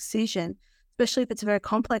meaningful decision, especially if it's a very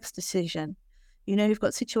complex decision. You know, you've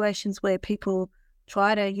got situations where people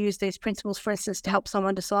try to use these principles, for instance, to help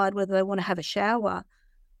someone decide whether they want to have a shower.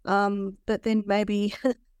 But then maybe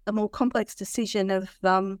a more complex decision of,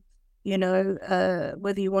 you know,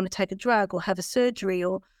 whether you want to take a drug or have a surgery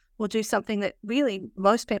or do something that really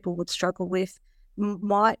most people would struggle with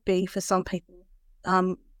might be for some people,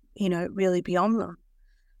 you know, really beyond them.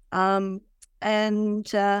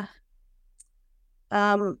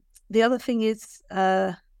 The other thing is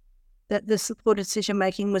that the supported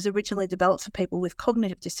decision-making was originally developed for people with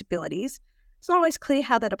cognitive disabilities. It's not always clear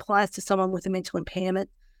how that applies to someone with a mental impairment,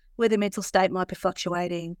 where their mental state might be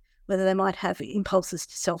fluctuating, whether they might have impulses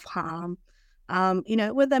to self-harm, you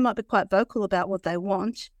know, whether they might be quite vocal about what they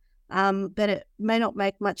want, but it may not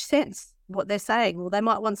make much sense what they're saying. Well, they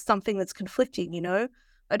might want something that's conflicting, you know.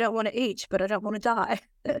 I don't want to eat, but I don't want to die.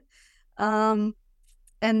 And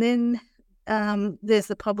then there's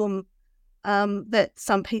the problem that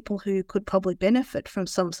some people who could probably benefit from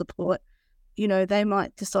some support, you know, they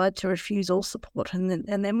might decide to refuse all support, and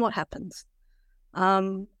then what happens?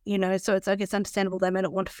 You know, so it's, I guess, understandable they may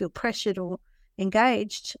not want to feel pressured or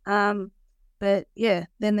engaged, but yeah,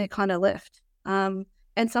 then they're kind of left. And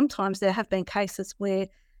sometimes there have been cases where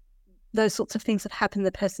those sorts of things have happened,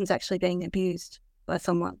 the person's actually being abused by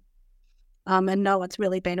someone, and no one's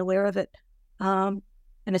really been aware of it, and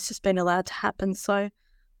it's just been allowed to happen. So,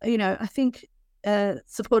 you know, I think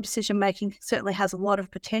support decision-making certainly has a lot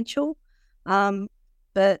of potential,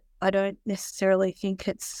 but I don't necessarily think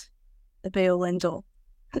it's the be-all, end-all.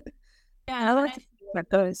 Yeah, I like to think about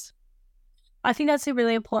those. I think that's a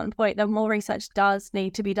really important point, that more research does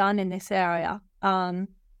need to be done in this area.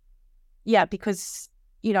 Yeah, because,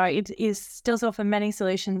 you know, it is still offer many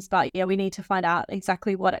solutions, but yeah, we need to find out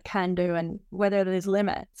exactly what it can do and whether there's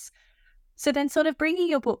limits. So then, sort of bringing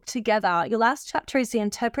your book together, your last chapter is the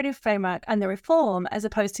interpretive framework and the reform as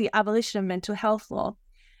opposed to the abolition of mental health law.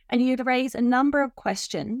 And you raise a number of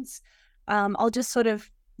questions. I'll just sort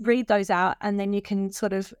of read those out and then you can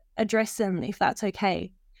sort of address them if that's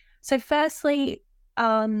okay. So firstly,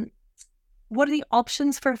 what are the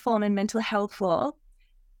options for reform in mental health law?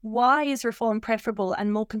 Why is reform preferable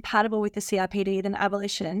and more compatible with the CRPD than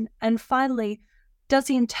abolition? And finally, Does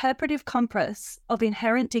the interpretive compass of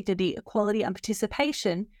inherent dignity, equality, and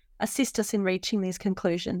participation assist us in reaching these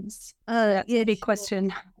conclusions? That's a big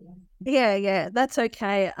question. Yeah, that's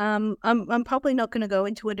okay. I'm probably not going to go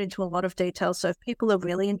into a lot of detail. So if people are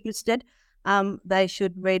really interested, they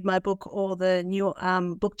should read my book or the new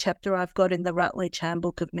book chapter I've got in the Rutledge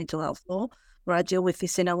Handbook of Mental Health Law, where I deal with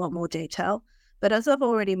this in a lot more detail. But as I've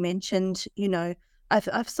already mentioned,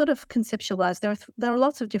 I've sort of conceptualized, there are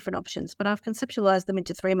lots of different options, but I've conceptualized them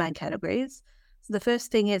into three main categories. So the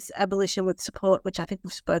first thing is abolition with support, which I think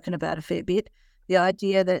we've spoken about a fair bit. The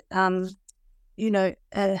idea that,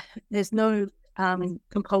 there's no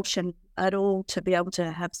compulsion at all to be able to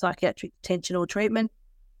have psychiatric attention or treatment,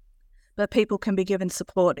 but people can be given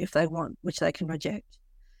support if they want, which they can reject.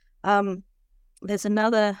 There's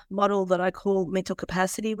another model that I call mental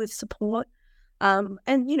capacity with support. And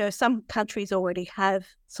some countries already have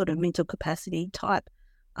sort of mental capacity type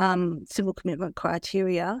civil commitment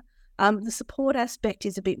criteria. The support aspect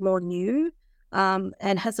is a bit more new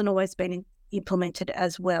and hasn't always been implemented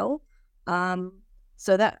as well.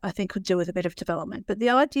 So that I think could do with a bit of development. But the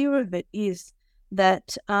idea of it is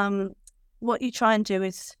that what you try and do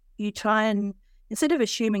is instead of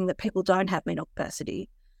assuming that people don't have mental capacity,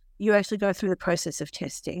 you actually go through the process of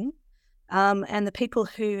testing. And the people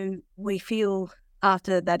who we feel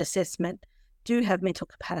after that assessment do have mental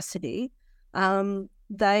capacity,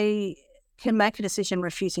 they can make a decision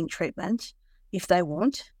refusing treatment if they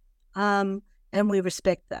want. And we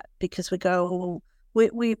respect that because we go,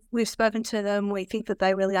 we've spoken to them, we think that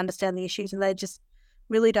they really understand the issues and they just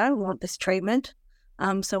really don't want this treatment.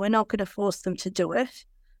 So we're not going to force them to do it.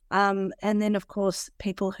 And then, of course,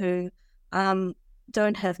 people who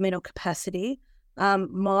don't have mental capacity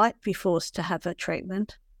might be forced to have a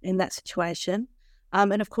treatment in that situation.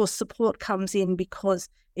 And of course, support comes in because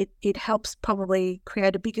it helps probably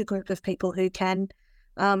create a bigger group of people who can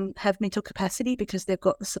have mental capacity because they've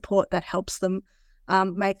got the support that helps them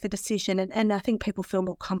make the decision. And I think people feel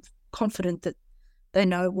more confident that they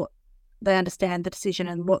know they understand the decision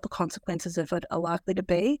and what the consequences of it are likely to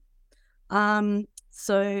be.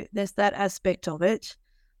 So there's that aspect of it.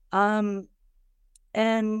 And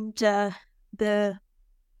the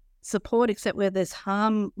support except where there's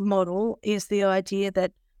harm model is the idea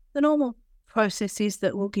that the normal process is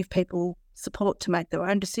that we'll give people support to make their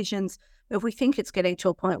own decisions. If we think it's getting to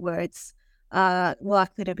a point where it's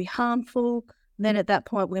likely to be harmful, then at that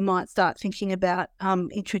point we might start thinking about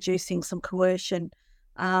introducing some coercion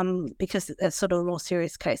because that's sort of more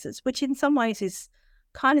serious cases, which in some ways is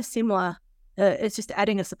kind of similar. It's just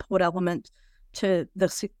adding a support element to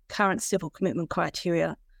the current civil commitment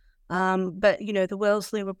criteria. But, the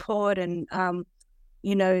Wellesley report and,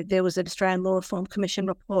 there was an Australian Law Reform Commission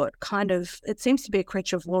report, it seems to be a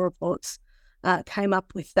creature of law reports, came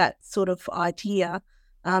up with that sort of idea,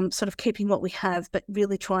 sort of keeping what we have, but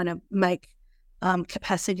really trying to make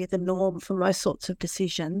capacity the norm for most sorts of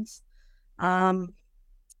decisions.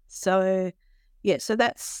 So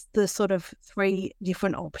that's the sort of three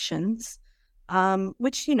different options,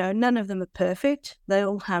 which, none of them are perfect. They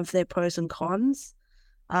all have their pros and cons.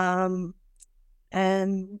 And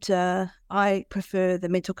I prefer the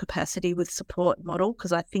mental capacity with support model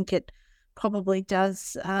because I think it probably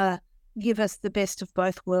does give us the best of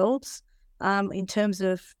both worlds in terms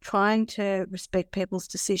of trying to respect people's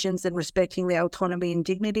decisions and respecting their autonomy and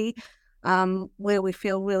dignity, where we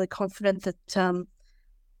feel really confident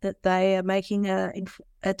that they are making a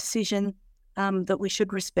decision that we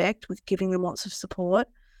should respect with giving them lots of support.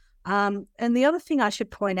 And the other thing I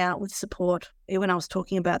should point out with support, when I was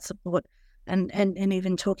talking about support and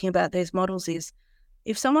even talking about these models, is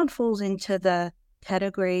if someone falls into the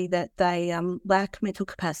category that they lack mental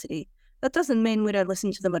capacity, that doesn't mean we don't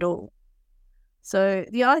listen to them at all. So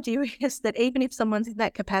the idea is that even if someone's in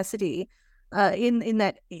that capacity, in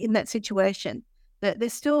that situation, that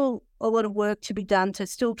there's still a lot of work to be done to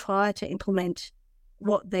still try to implement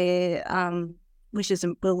what their wishes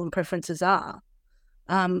and will and preferences are.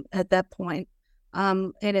 At that point.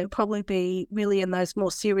 And it'll probably be really in those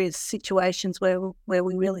more serious situations where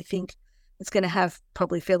we really think it's going to have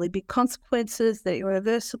probably fairly big consequences, that are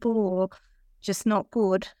irreversible or just not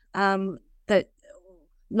good, that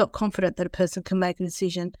not confident that a person can make a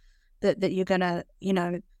decision that you're going to,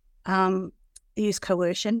 use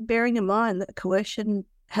coercion, bearing in mind that coercion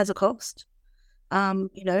has a cost.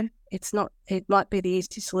 It might be the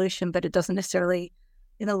easy solution, but it doesn't necessarily,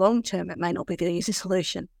 in the long term, it may not be the easy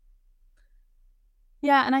solution.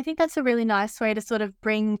 Yeah, and I think that's a really nice way to sort of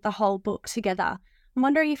bring the whole book together. I'm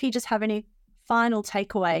wondering if you just have any final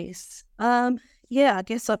takeaways. I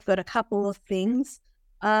guess I've got a couple of things.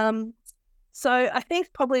 So I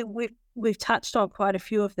think probably we've touched on quite a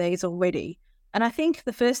few of these already. And I think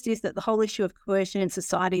the first is that the whole issue of coercion in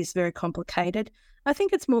society is very complicated. I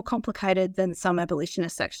think it's more complicated than some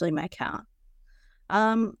abolitionists actually make out.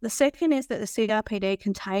 The second is that the CRPD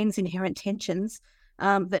contains inherent tensions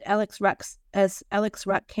that as Alex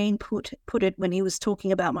Rutkeen put it when he was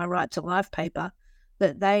talking about my Right to Life paper,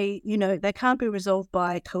 that they can't be resolved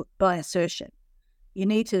by assertion. You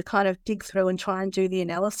need to kind of dig through and try and do the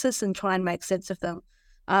analysis and try and make sense of them,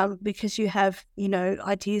 because you have,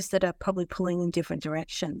 ideas that are probably pulling in different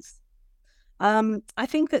directions. I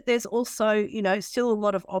think that there's also, still a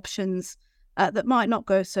lot of options that might not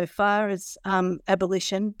go so far as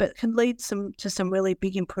abolition, but can lead to some really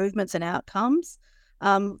big improvements and outcomes,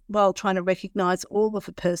 while trying to recognise all of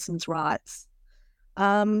a person's rights.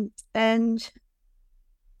 And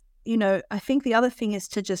I think the other thing is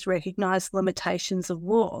to just recognise limitations of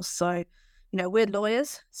law. So, we're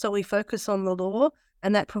lawyers, so we focus on the law,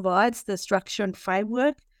 and that provides the structure and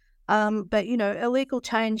framework. But, illegal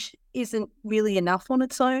change isn't really enough on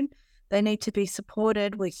its own. They need to be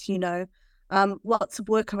supported with, lots of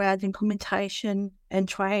work around implementation and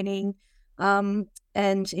training,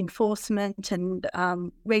 and enforcement and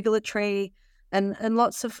regulatory and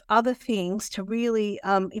lots of other things to really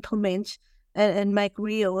implement and make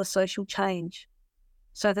real a social change,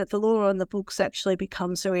 so that the law on the books actually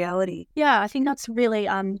becomes a reality. Yeah, I think that's really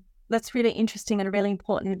interesting and a really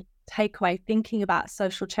important takeaway, thinking about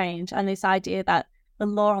social change and this idea that the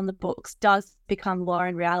law on the books does become law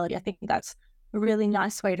in reality. I think that's a really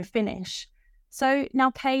nice way to finish. So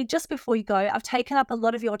now, Kay, just before you go, I've taken up a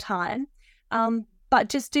lot of your time, but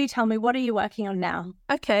just do tell me, what are you working on now?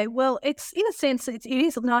 Okay, well, it's in a sense, it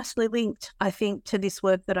is nicely linked, I think, to this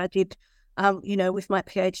work that I did with my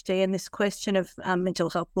PhD and this question of mental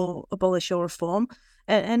health law, abolish or reform,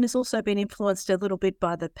 and has also been influenced a little bit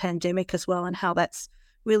by the pandemic as well, and how that's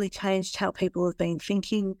really changed how people have been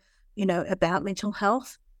thinking, about mental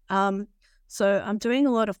health. So I'm doing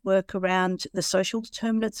a lot of work around the social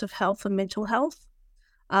determinants of health and mental health,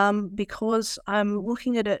 because I'm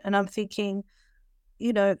looking at it and I'm thinking,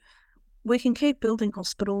 we can keep building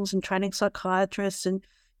hospitals and training psychiatrists and,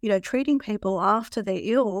 treating people after they're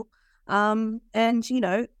ill. And,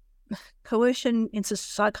 coercion in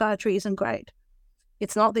psychiatry isn't great.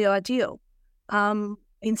 It's not the ideal.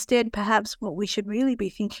 Instead, perhaps what we should really be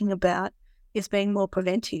thinking about is being more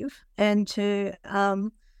preventive and to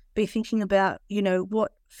be thinking about,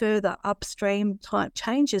 what further upstream type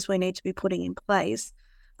changes we need to be putting in place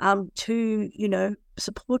to,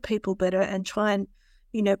 support people better and try and,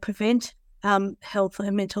 prevent health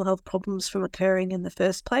and mental health problems from occurring in the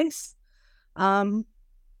first place. And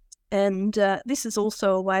this is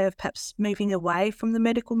also a way of perhaps moving away from the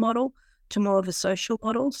medical model to more of a social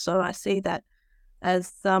model. So I see that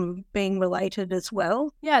as being related as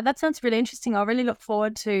well. Yeah, that sounds really interesting. I really look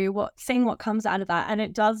forward to seeing what comes out of that. And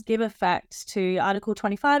it does give effect to Article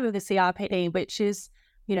 25 of the CRPD, which is,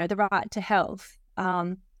 the right to health.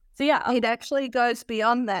 So yeah, it actually goes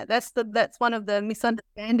beyond that. That's one of the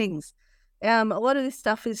misunderstandings. A lot of this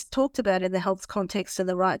stuff is talked about in the health context and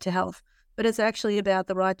the right to health, but it's actually about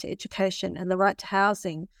the right to education and the right to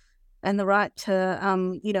housing and the right to,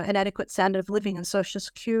 an adequate standard of living and social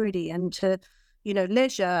security and to,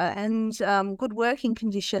 leisure and good working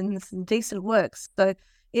conditions and decent work. So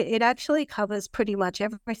it actually covers pretty much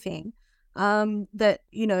everything that,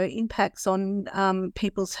 impacts on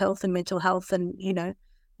people's health and mental health and,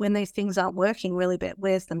 when these things aren't working, really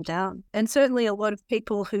wears them down. And certainly a lot of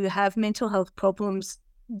people who have mental health problems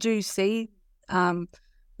do see the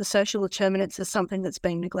social determinants as something that's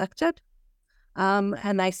being neglected.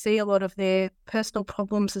 And they see a lot of their personal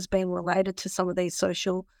problems as being related to some of these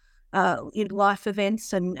social life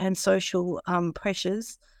events and social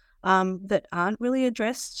pressures that aren't really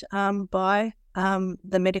addressed by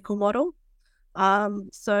the medical model.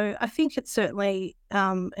 So I think it's certainly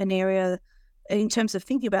an area in terms of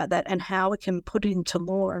thinking about that and how we can put it into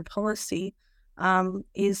law and policy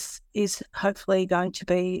is hopefully going to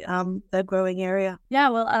be a growing area. Yeah,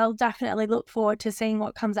 well, I'll definitely look forward to seeing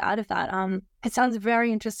what comes out of that. It sounds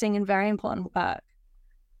very interesting and very important work.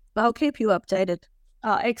 I'll keep you updated.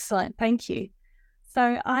 Oh, excellent. Thank you.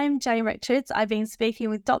 So I'm Jane Richards. I've been speaking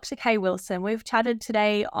with Dr. Kay Wilson. We've chatted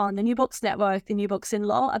today on the New Books Network, the New Books in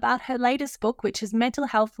Law, about her latest book, which is Mental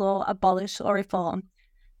Health Law, Abolish or Reform.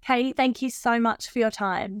 Kay, thank you so much for your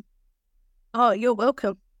time. Oh, you're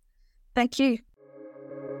welcome. Thank you.